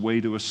Israel was a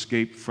way to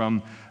escape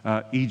from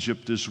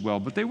Egypt as well.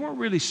 But they weren't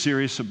really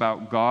serious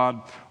about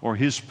God or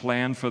His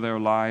plan for their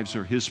lives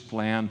or His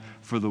plan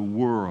for the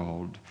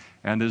world.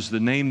 And as the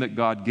name that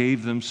God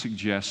gave them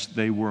suggests,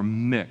 they were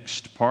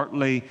mixed,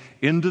 partly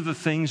into the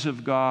things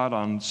of God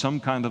on some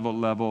kind of a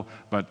level,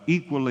 but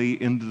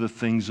equally into the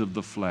things of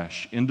the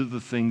flesh, into the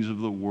things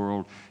of the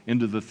world,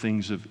 into the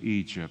things of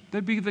Egypt.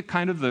 They'd be the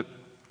kind of the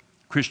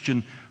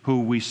Christian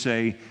who we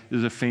say,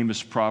 as a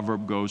famous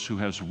proverb goes, who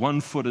has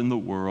one foot in the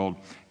world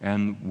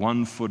and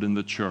one foot in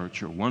the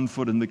church, or one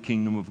foot in the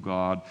kingdom of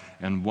God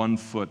and one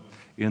foot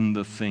in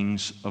the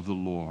things of the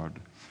Lord.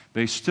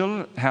 They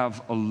still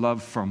have a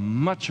love for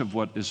much of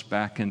what is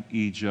back in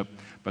Egypt,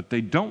 but they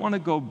don't want to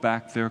go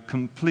back there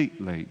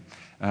completely.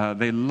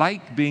 They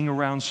like being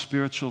around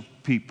spiritual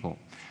people.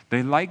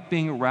 They like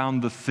being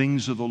around the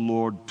things of the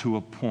Lord to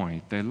a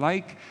point. They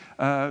like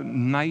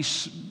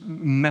nice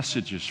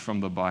messages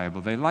from the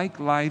Bible. They like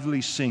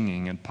lively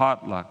singing and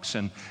potlucks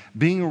and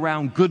being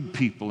around good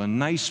people and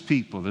nice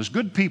people. There's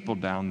good people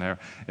down there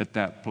at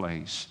that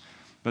place.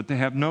 But they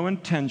have no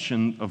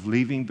intention of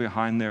leaving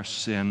behind their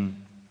sin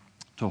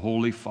to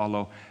wholly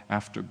follow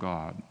after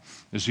God.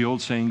 As the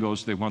old saying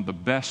goes, they want the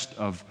best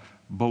of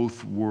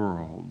both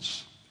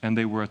worlds. And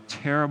they were a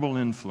terrible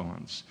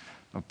influence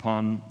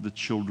upon the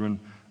children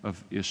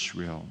of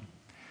Israel.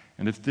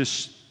 And if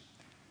this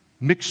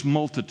mixed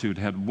multitude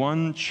had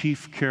one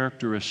chief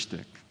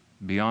characteristic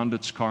beyond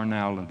its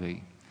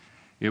carnality,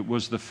 it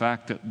was the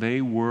fact that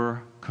they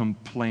were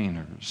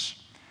complainers.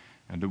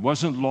 And it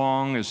wasn't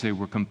long as they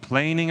were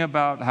complaining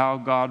about how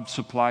God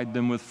supplied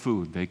them with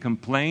food. They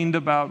complained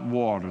about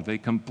water. They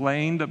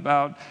complained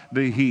about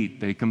the heat.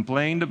 They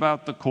complained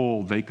about the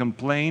cold. They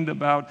complained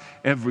about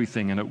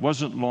everything. And it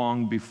wasn't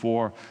long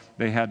before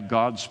they had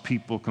God's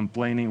people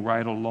complaining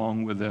right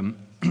along with them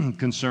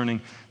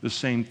concerning the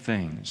same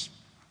things.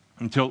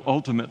 Until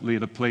ultimately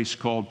at a place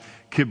called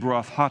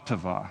Kibroth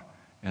Hattaavah.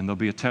 And there'll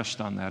be a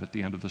test on that at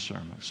the end of the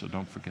sermon, so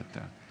don't forget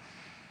that.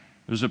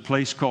 There's a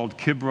place called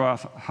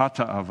Kibroth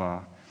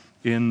Hattaavah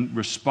in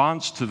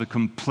response to the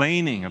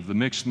complaining of the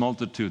mixed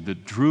multitude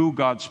that drew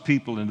God's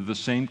people into the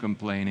same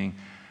complaining.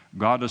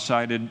 God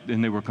decided,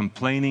 and they were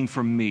complaining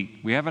for meat.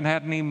 We haven't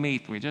had any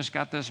meat. We just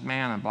got this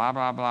manna, blah,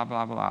 blah, blah,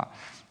 blah, blah.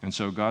 And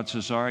so God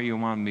says, all right, you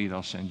want meat,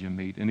 I'll send you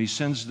meat. And He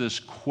sends this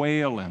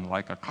quail in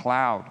like a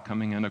cloud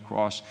coming in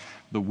across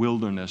the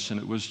wilderness. And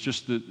it was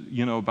just,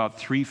 about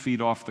 3 feet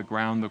off the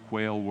ground the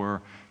quail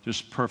were,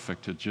 just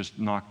perfect to just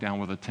knock down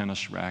with a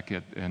tennis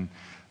racket and,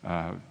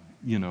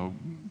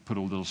 put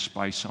a little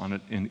spice on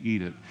it and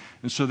eat it.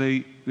 And so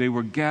they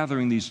were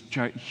gathering these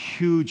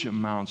huge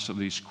amounts of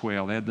these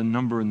quail. They had the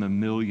number in the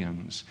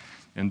millions.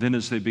 And then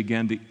as they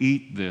began to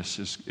eat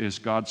this, as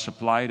God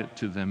supplied it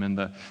to them in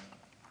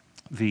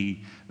the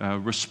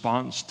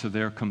response to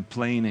their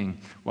complaining,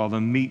 while the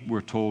meat,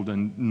 we're told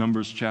in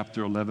Numbers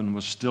chapter 11,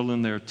 was still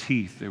in their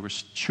teeth, they were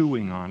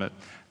chewing on it,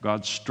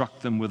 God struck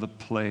them with a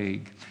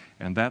plague.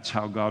 And that's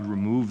how God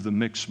removed the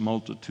mixed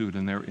multitude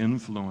and their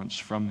influence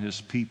from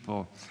His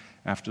people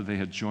after they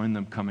had joined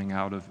them coming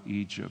out of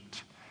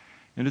Egypt.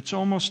 And it's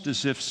almost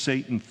as if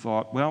Satan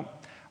thought, well,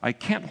 I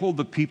can't hold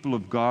the people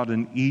of God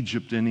in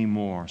Egypt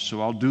anymore,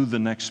 so I'll do the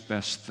next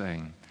best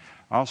thing.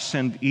 I'll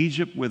send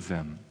Egypt with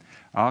them.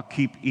 I'll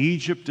keep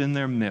Egypt in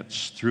their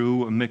midst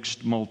through a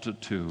mixed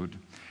multitude.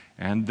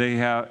 And they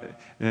have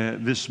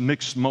this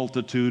mixed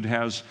multitude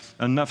has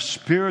enough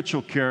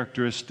spiritual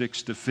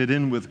characteristics to fit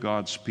in with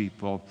God's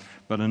people,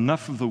 but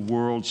enough of the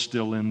world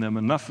still in them,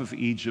 enough of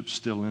Egypt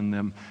still in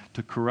them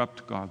to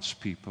corrupt God's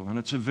people. And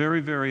it's a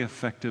very, very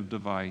effective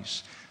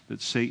device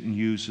that Satan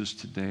uses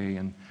today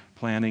in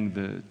planting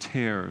the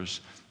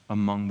tares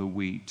among the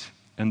wheat.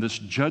 And this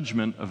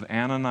judgment of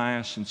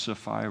Ananias and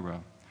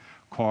Sapphira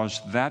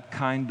caused that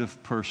kind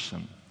of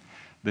person,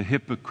 the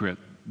hypocrite,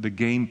 the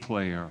game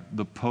player,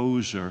 the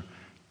poser,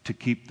 to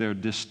keep their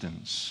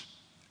distance.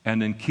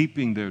 And in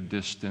keeping their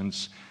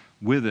distance,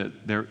 with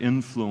it, their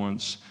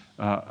influence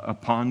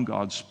upon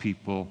God's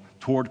people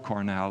toward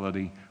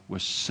carnality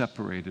was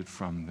separated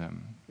from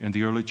them. And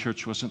the early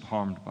church wasn't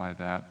harmed by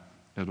that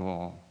at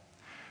all.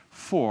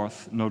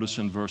 Fourth, notice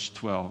in verse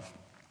 12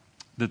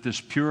 that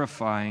this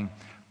purifying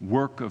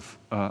work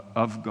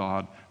of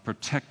God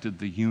protected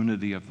the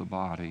unity of the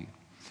body.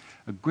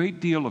 A great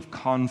deal of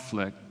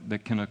conflict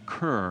that can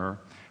occur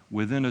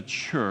within a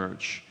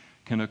church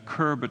can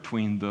occur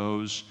between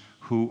those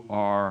who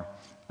are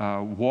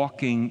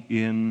walking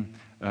in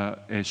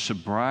a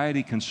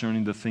sobriety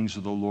concerning the things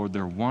of the Lord.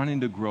 They're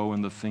wanting to grow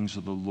in the things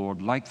of the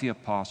Lord, like the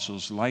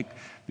apostles, like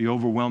the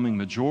overwhelming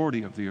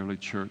majority of the early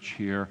church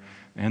here.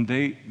 And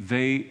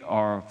they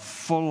are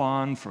full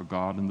on for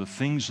God and the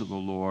things of the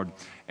Lord.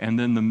 And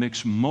then the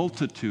mixed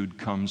multitude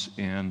comes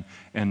in,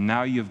 and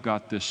now you've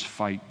got this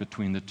fight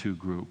between the two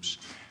groups.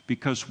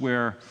 Because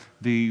where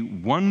the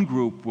one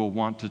group will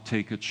want to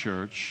take a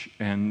church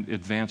and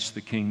advance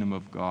the kingdom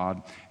of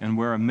God, and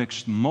where a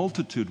mixed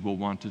multitude will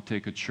want to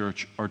take a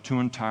church, are two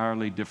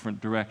entirely different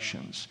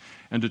directions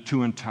and to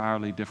two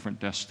entirely different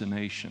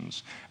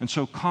destinations. And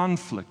so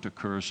conflict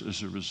occurs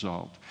as a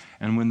result.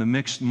 And when the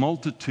mixed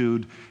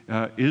multitude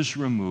is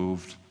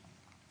removed,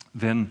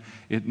 then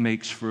it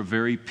makes for a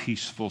very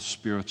peaceful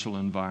spiritual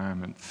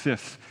environment.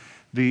 Fifth,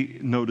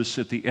 notice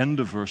at the end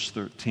of verse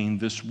 13,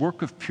 this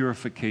work of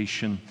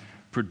purification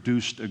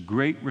produced a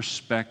great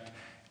respect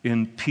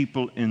in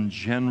people in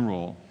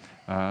general,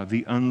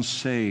 the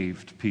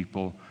unsaved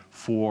people,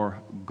 for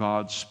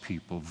God's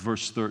people.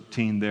 Verse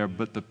 13 there,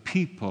 but the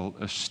people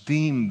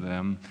esteemed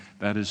them,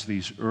 that is,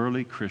 these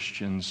early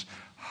Christians,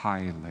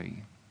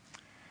 highly.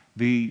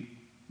 The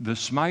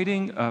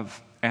smiting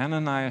of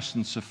Ananias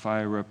and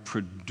Sapphira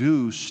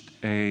produced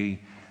an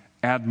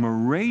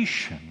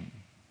admiration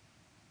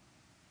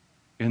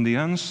in the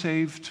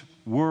unsaved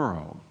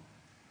world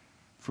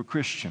for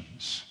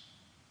Christians.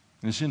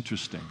 It's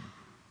interesting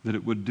that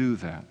it would do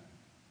that.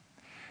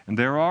 And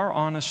there are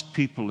honest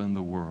people in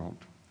the world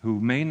who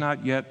may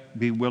not yet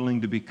be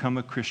willing to become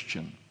a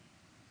Christian.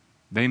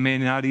 They may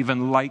not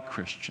even like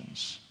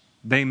Christians.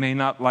 They may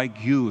not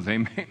like you. They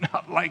may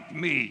not like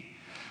me.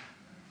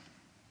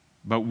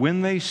 But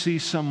when they see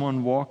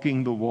someone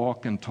walking the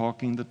walk and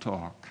talking the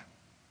talk,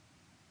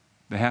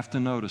 they have to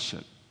notice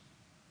it.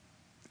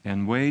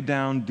 And way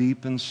down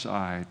deep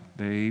inside,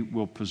 they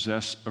will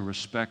possess a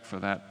respect for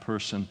that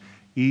person,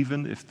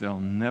 even if they'll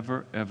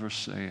never, ever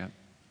say it.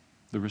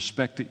 The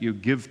respect that you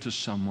give to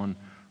someone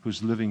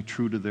who's living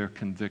true to their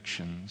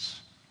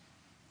convictions.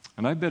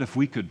 And I bet if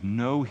we could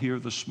know here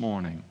this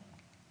morning,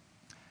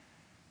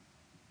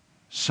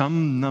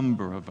 some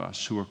number of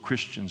us who are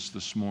Christians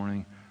this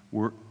morning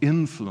were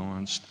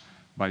influenced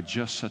by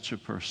just such a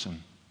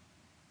person.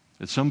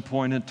 At some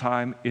point in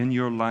time in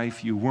your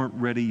life, you weren't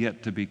ready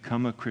yet to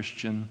become a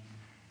Christian,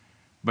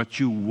 but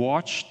you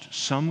watched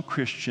some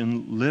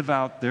Christian live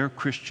out their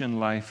Christian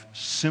life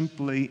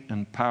simply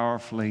and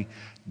powerfully,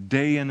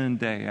 day in and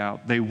day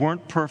out. They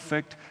weren't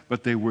perfect,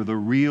 but they were the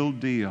real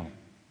deal.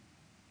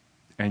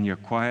 And you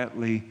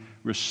quietly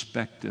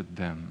respected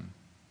them.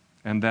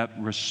 And that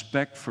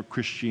respect for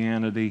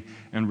Christianity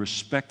and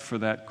respect for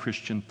that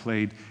Christian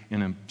played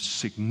in a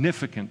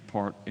significant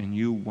part in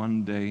you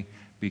one day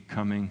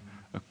becoming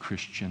a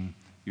Christian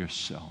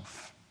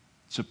yourself.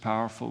 It's a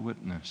powerful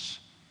witness.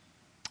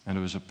 And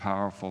it was a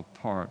powerful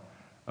part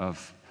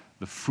of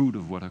the fruit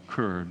of what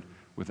occurred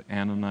with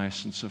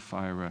Ananias and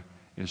Sapphira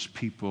as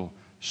people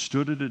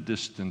stood at a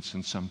distance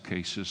in some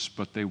cases,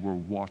 but they were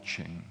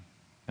watching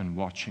and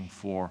watching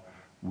for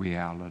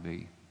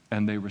reality.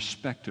 And they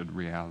respected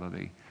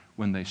reality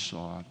when they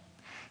saw it.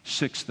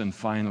 Sixth and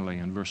finally,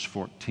 in verse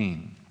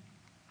 14,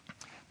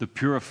 the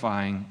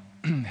purifying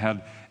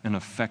had an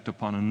effect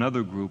upon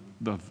another group,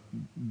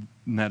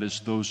 and that is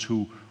those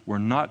who were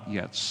not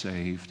yet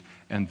saved,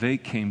 and they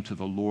came to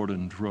the Lord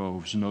in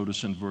droves.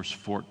 Notice in verse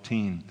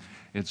 14,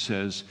 it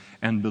says,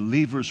 and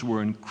believers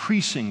were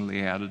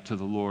increasingly added to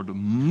the Lord,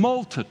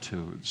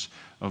 multitudes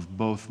of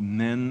both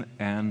men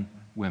and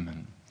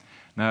women.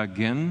 Now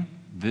again,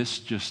 this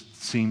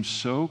just seems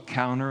so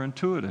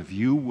counterintuitive.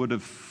 You would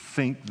have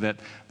think that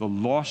the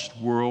lost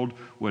world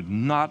would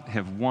not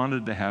have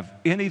wanted to have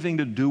anything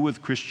to do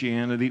with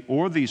Christianity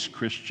or these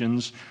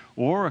Christians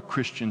or a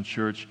Christian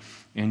church,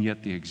 and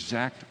yet the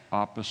exact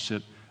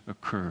opposite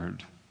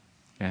occurred.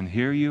 And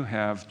here you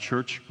have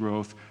church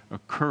growth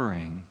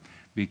occurring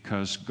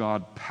because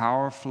God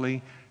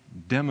powerfully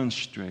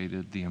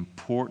demonstrated the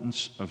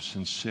importance of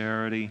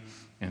sincerity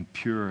and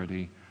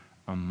purity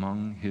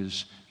among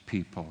His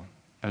people,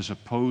 as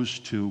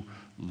opposed to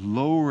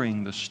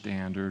lowering the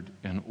standard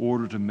in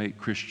order to make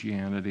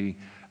Christianity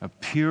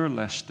appear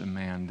less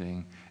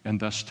demanding and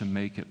thus to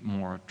make it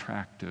more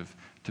attractive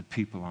to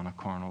people on a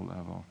carnal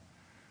level.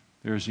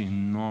 There's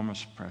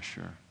enormous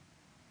pressure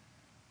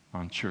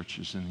on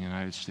churches in the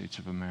United States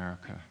of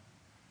America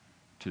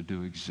to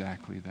do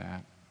exactly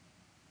that.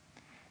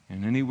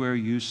 And anywhere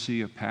you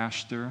see a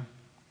pastor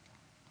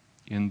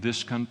in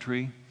this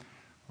country,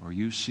 or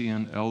you see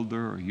an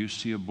elder, or you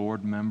see a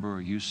board member,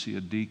 or you see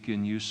a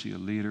deacon, you see a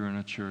leader in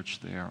a church,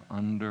 they are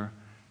under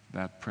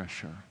that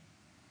pressure.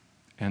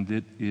 And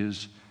it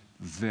is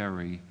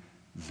very,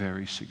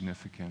 very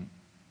significant.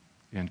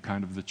 In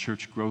kind of the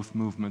church growth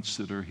movements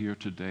that are here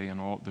today and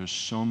all, there's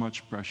so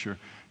much pressure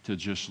to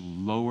just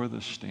lower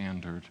the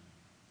standard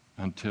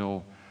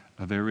until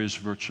there is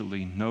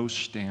virtually no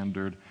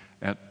standard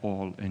at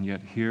all. And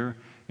yet here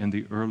in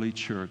the early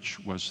church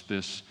was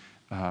this,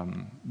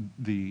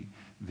 the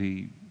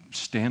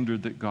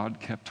standard that God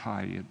kept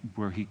high,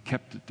 where he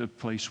kept it a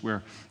place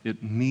where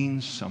it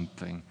means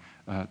something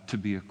to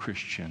be a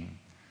Christian.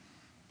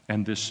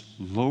 And this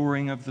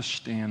lowering of the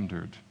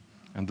standard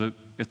and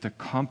the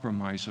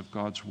compromise of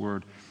God's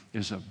word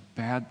is a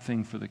bad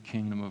thing for the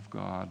kingdom of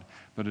God,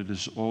 but it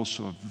is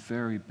also a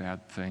very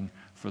bad thing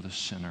for the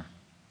sinner.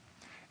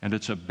 And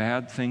it's a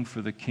bad thing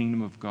for the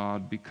kingdom of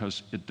God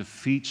because it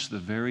defeats the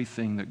very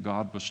thing that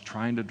God was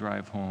trying to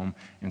drive home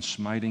in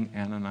smiting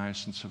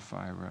Ananias and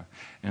Sapphira,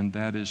 and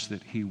that is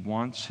that he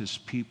wants his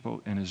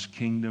people and his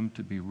kingdom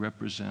to be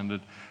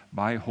represented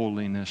by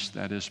holiness,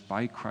 that is,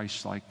 by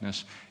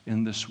Christ-likeness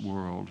in this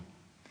world,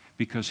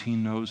 because he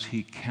knows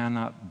he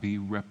cannot be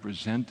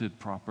represented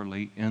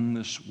properly in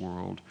this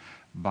world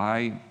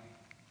by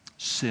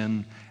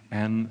sin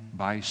and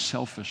by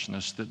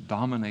selfishness that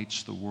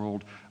dominates the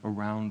world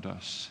around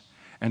us.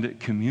 And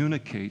it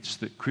communicates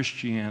that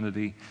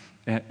Christianity,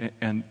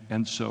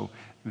 and so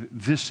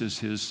this is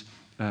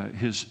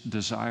his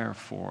desire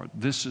for it.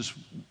 This is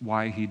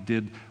why he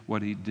did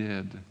what he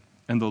did.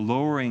 And the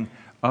lowering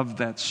of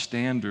that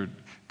standard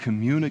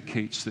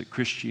communicates that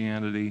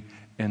Christianity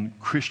and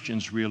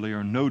Christians really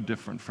are no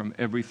different from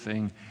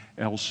everything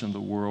else in the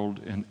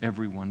world and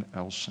everyone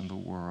else in the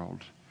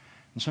world.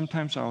 And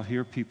sometimes I'll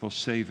hear people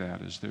say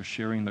that as they're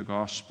sharing the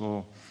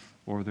gospel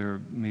or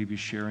they're maybe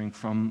sharing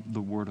from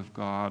the Word of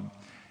God.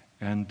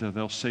 And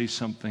they'll say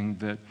something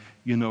that,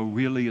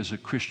 really as a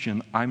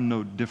Christian, I'm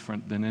no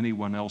different than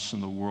anyone else in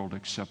the world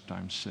except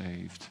I'm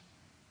saved.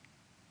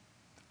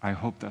 I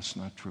hope that's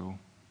not true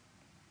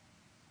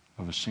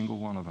of a single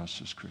one of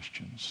us as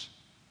Christians.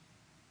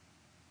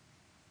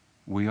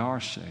 We are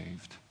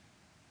saved,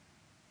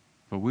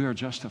 but we are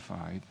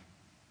justified,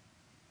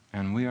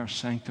 and we are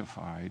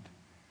sanctified,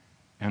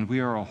 and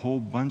we are a whole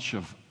bunch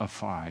of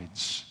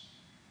afides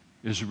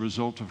as a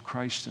result of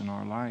Christ in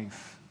our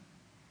life.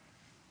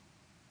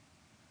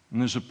 And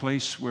there's a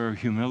place where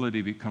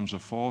humility becomes a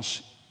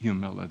false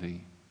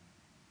humility.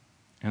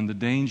 And the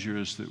danger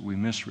is that we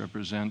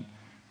misrepresent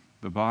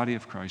the body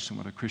of Christ and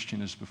what a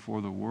Christian is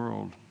before the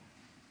world.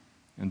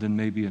 And then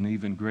maybe an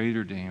even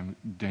greater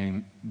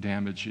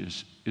damage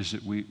is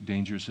that we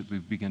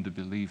begin to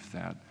believe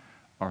that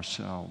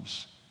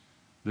ourselves.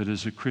 That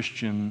as a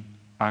Christian,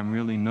 I'm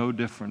really no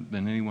different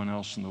than anyone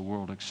else in the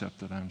world except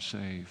that I'm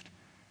saved.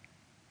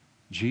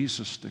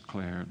 Jesus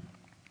declared,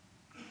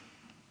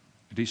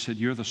 and he said,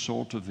 you're the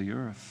salt of the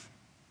earth.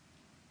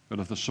 But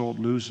if the salt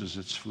loses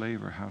its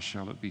flavor, how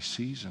shall it be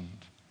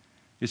seasoned?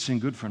 It's in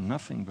good for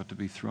nothing but to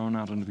be thrown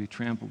out and to be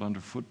trampled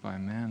underfoot by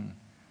men.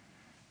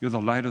 You're the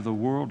light of the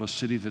world. A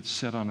city that's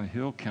set on a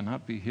hill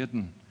cannot be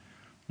hidden.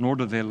 Nor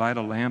do they light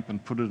a lamp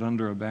and put it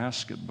under a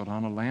basket, but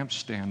on a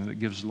lampstand, and it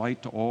gives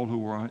light to all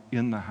who are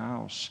in the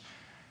house.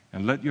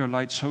 And let your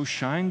light so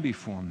shine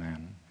before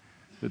men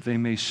that they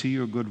may see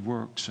your good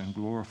works and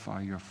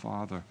glorify your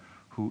Father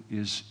who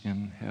is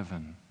in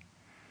heaven.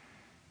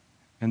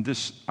 And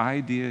this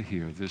idea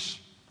here, this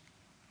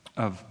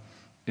of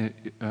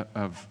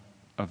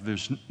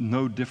there's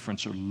no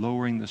difference or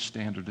lowering the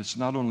standard. It's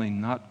not only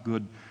not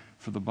good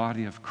for the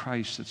body of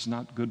Christ, it's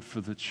not good for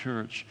the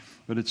church,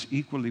 but it's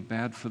equally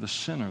bad for the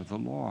sinner, the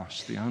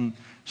lost, the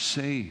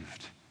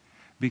unsaved.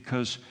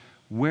 Because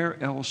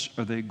where else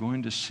are they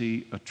going to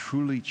see a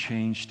truly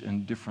changed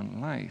and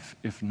different life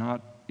if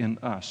not in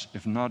us,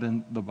 if not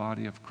in the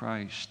body of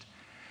Christ?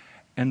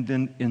 And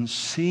then in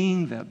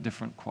seeing that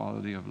different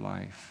quality of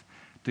life,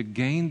 to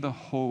gain the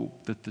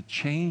hope that the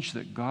change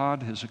that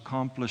God has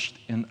accomplished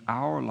in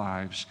our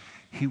lives,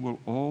 He will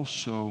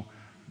also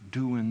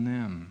do in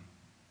them.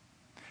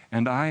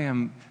 And I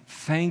am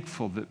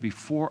thankful that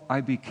before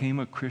I became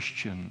a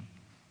Christian,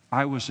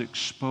 I was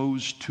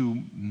exposed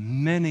to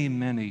many,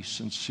 many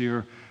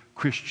sincere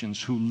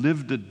Christians who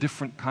lived a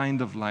different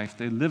kind of life.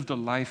 They lived a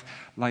life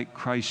like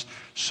Christ,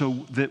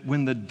 so that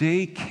when the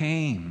day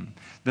came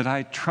that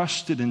I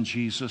trusted in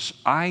Jesus,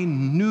 I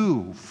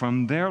knew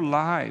from their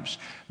lives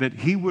that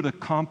He would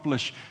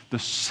accomplish the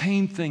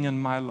same thing in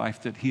my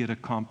life that He had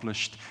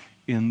accomplished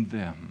in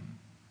them.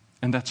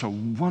 And that's a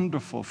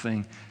wonderful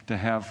thing to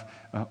have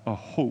a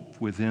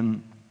hope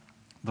within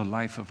the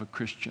life of a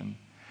Christian.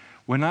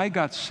 When I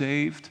got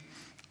saved,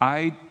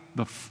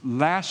 the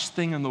last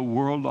thing in the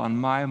world on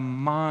my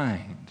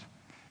mind,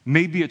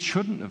 maybe it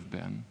shouldn't have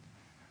been,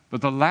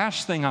 but the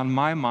last thing on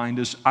my mind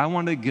is I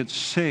want to get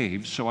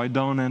saved so I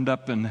don't end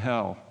up in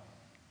hell.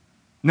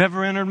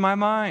 Never entered my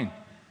mind.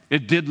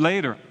 It did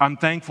later. I'm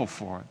thankful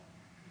for it.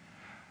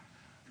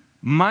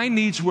 My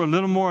needs were a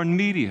little more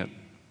immediate.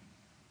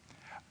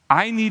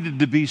 I needed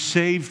to be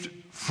saved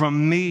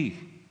from me.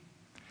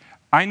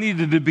 I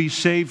needed to be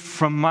saved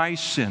from my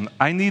sin.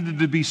 I needed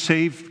to be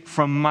saved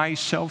from my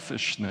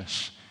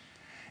selfishness.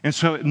 And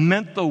so it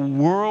meant the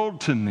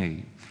world to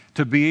me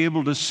to be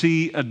able to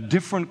see a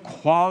different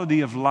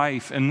quality of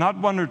life, and not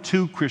one or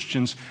two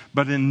Christians,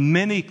 but in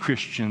many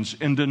Christians,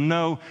 and to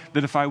know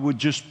that if I would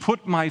just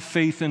put my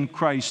faith in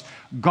Christ,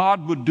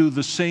 God would do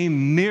the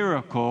same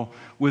miracle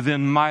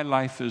within my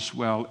life as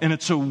well. And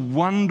it's a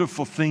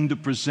wonderful thing to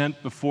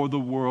present before the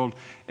world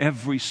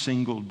every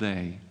single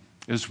day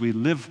as we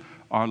live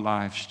our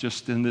lives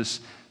just in this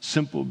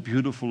simple,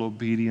 beautiful,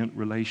 obedient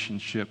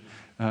relationship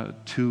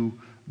to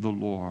the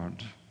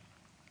Lord.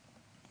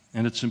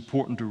 And it's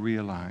important to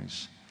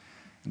realize,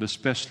 and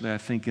especially I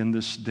think in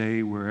this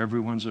day where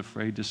everyone's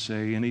afraid to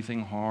say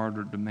anything hard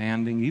or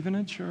demanding, even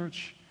in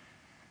church,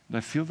 and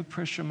I feel the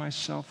pressure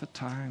myself at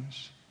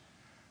times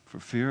for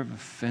fear of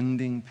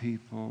offending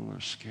people or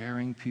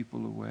scaring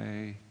people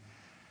away.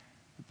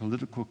 The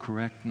political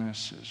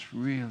correctness is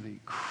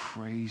really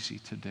crazy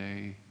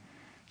today.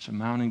 It's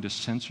amounting to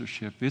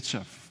censorship.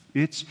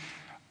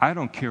 I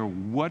don't care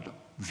what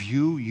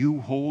view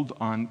you hold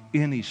on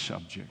any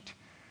subject.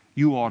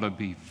 You ought to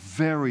be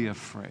very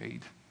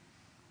afraid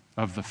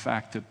of the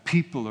fact that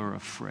people are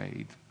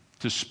afraid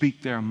to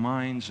speak their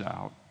minds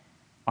out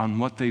on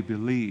what they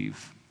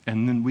believe,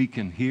 and then we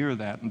can hear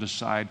that and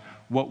decide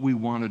what we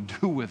want to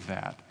do with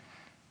that.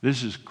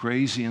 This is a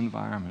crazy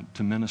environment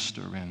to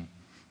minister in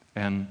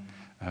and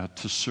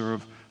to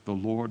serve the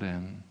Lord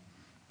in.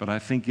 But I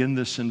think in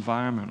this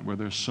environment where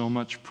there's so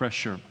much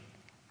pressure,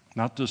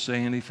 not to say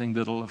anything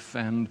that'll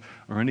offend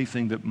or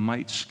anything that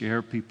might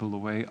scare people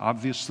away.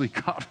 Obviously,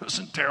 God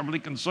wasn't terribly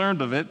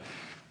concerned of it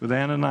with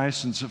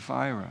Ananias and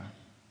Sapphira.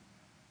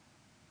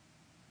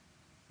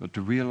 But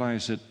to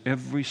realize that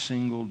every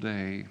single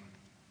day,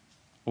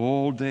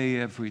 all day,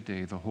 every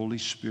day, the Holy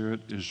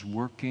Spirit is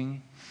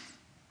working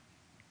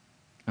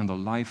in the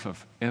life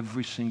of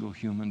every single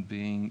human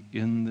being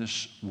in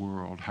this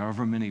world,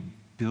 however many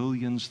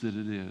billions that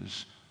it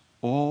is,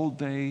 all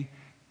day,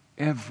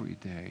 every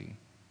day,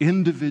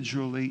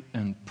 individually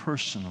and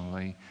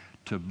personally,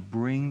 to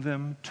bring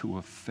them to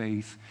a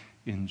faith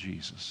in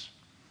Jesus.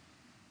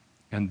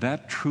 And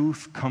that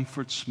truth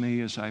comforts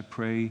me as I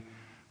pray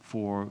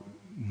for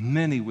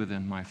many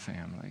within my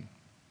family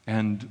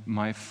and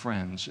my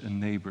friends and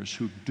neighbors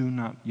who do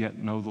not yet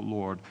know the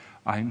Lord.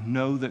 I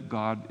know that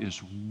God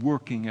is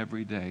working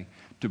every day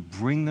to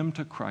bring them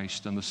to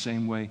Christ in the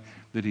same way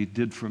that He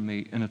did for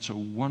me. And it's a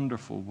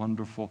wonderful,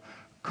 wonderful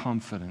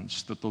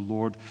confidence that the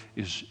Lord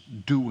is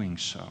doing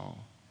so.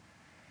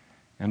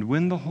 And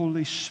when the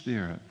Holy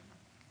Spirit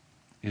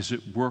is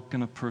at work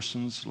in a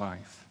person's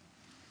life,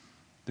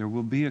 there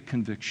will be a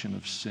conviction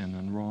of sin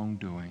and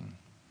wrongdoing.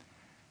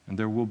 And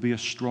there will be a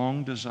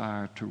strong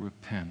desire to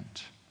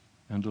repent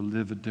and to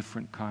live a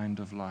different kind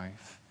of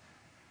life.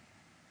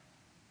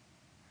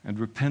 And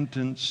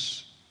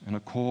repentance and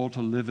a call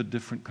to live a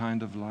different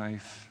kind of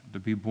life, to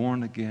be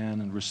born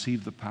again and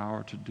receive the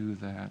power to do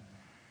that.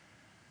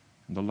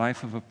 And the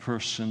life of a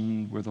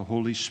person where the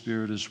Holy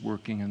Spirit is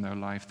working in their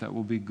life, that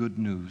will be good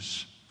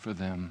news for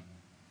them.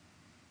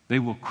 They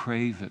will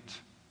crave it.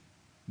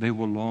 They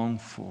will long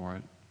for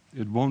it.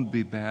 It won't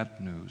be bad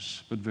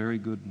news, but very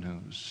good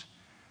news.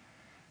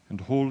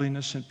 And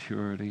holiness and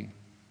purity,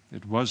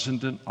 it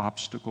wasn't an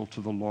obstacle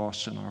to the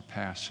loss in our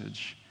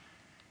passage.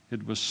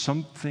 It was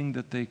something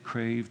that they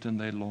craved and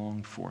they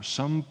longed for,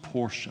 some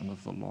portion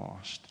of the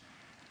lost.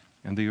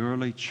 And the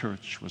early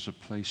church was a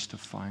place to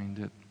find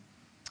it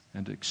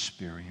and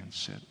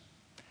experience it.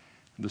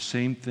 The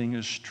same thing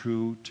is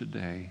true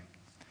today.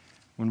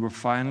 When we're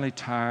finally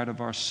tired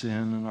of our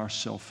sin and our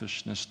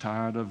selfishness,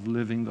 tired of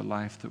living the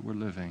life that we're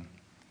living,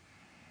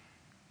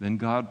 then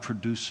God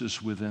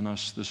produces within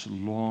us this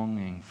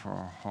longing for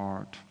our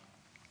heart,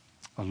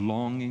 a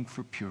longing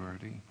for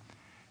purity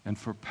and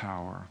for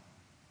power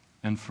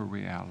and for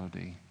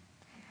reality.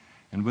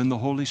 And when the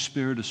Holy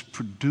Spirit is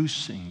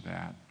producing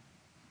that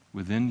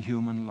within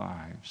human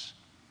lives,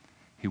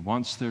 He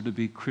wants there to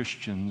be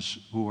Christians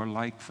who are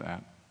like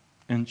that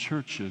and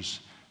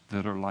churches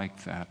that are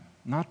like that.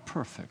 Not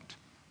perfect,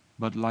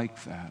 but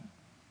like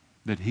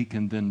that He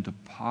can then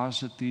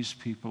deposit these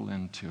people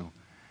into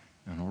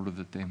in order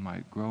that they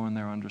might grow in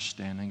their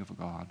understanding of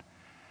God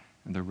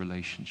and their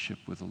relationship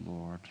with the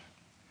Lord.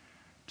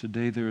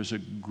 Today there is a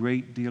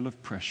great deal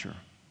of pressure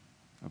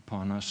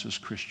upon us as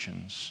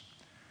Christians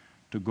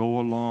to go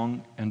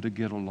along and to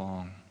get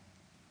along.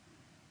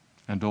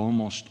 And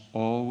almost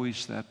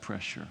always that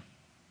pressure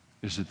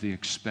is at the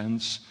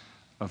expense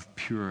of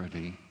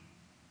purity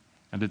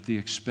and at the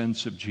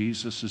expense of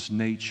Jesus'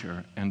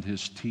 nature and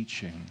His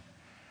teaching.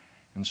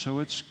 And so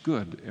it's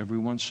good every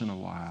once in a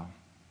while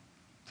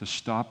to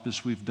stop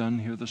as we've done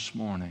here this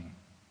morning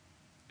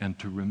and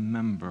to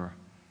remember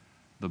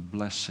the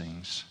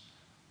blessings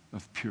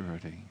of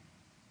purity.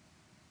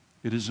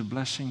 It is a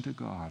blessing to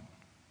God.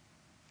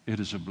 It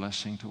is a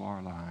blessing to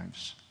our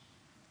lives.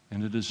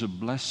 And it is a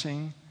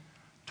blessing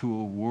to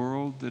a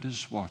world that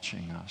is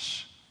watching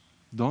us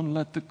Don't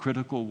let the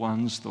critical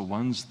ones, the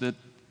ones that,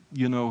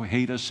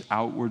 hate us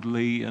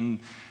outwardly and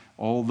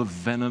all the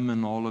venom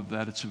and all of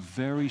that, it's a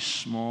very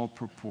small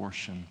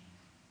proportion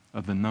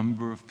of the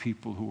number of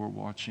people who are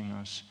watching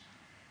us.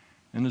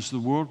 And as the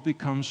world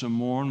becomes a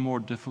more and more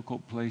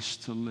difficult place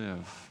to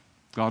live,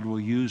 God will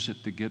use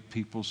it to get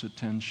people's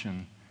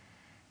attention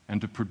and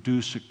to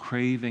produce a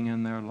craving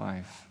in their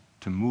life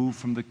to move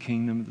from the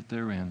kingdom that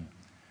they're in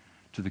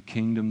to the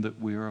kingdom that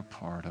we are a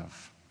part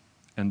of.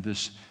 And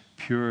this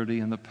purity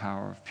and the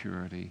power of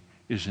purity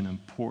is an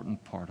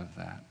important part of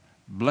that.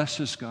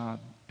 Blesses God,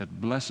 it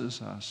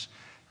blesses us,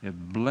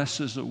 it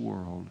blesses the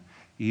world,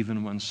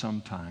 even when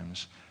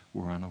sometimes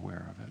we're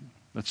unaware of it.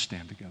 Let's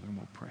stand together and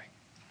we'll pray.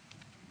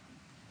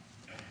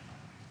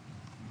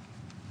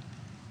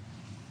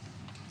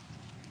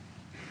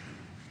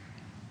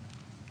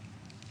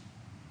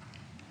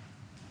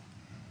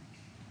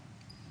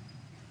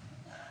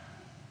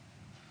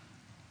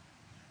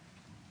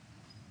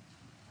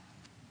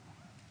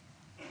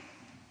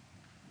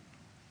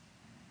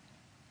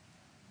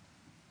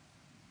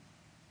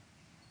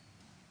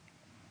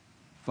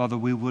 Father,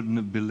 we wouldn't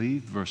have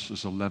believed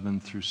verses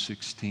 11 through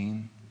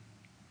 16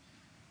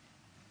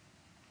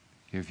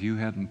 if you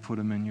hadn't put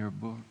them in your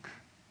book.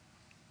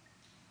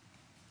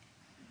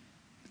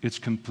 It's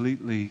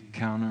completely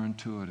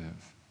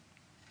counterintuitive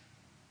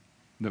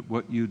that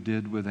what you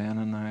did with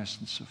Ananias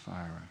and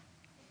Sapphira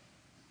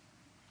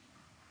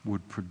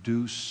would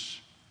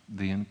produce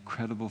the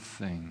incredible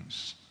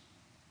things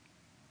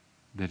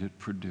that it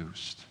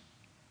produced.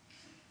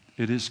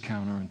 It is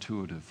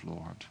counterintuitive,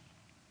 Lord.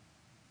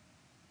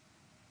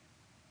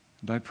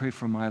 And I pray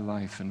for my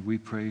life, and we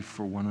pray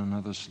for one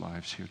another's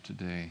lives here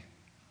today.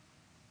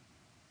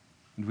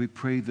 And we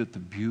pray that the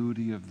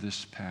beauty of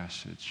this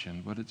passage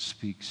and what it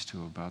speaks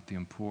to about the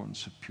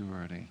importance of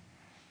purity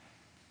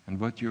and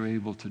what you're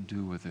able to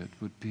do with it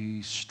would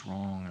be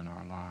strong in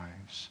our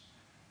lives.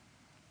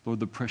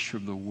 Lord, the pressure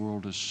of the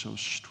world is so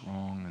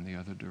strong in the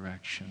other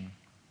direction.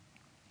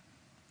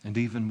 And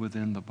even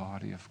within the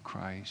body of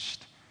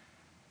Christ,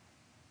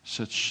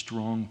 such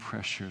strong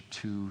pressure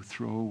to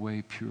throw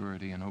away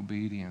purity and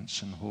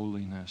obedience and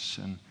holiness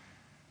and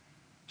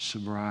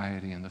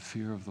sobriety and the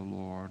fear of the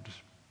Lord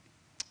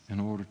in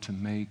order to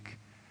make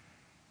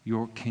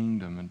your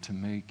kingdom and to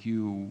make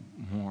you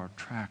more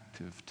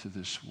attractive to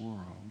this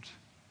world.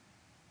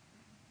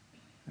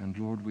 And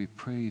Lord, we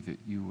pray that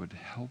you would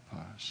help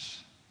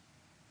us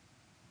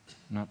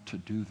not to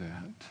do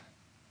that,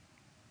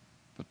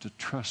 but to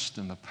trust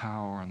in the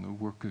power and the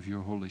work of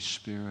your Holy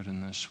Spirit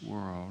in this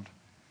world,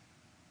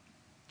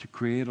 to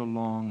create a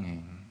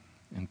longing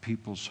in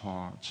people's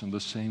hearts in the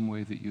same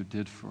way that you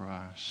did for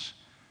us,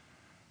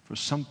 for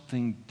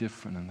something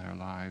different in their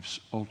lives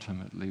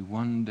ultimately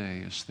one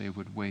day as they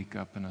would wake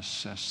up and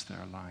assess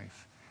their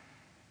life.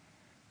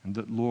 And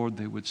that, Lord,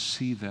 they would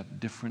see that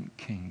different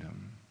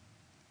kingdom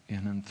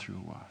in and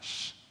through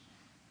us.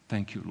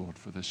 Thank you, Lord,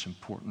 for this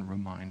important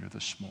reminder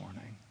this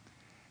morning.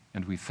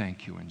 And we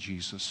thank you in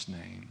Jesus'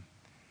 name.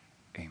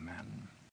 Amen.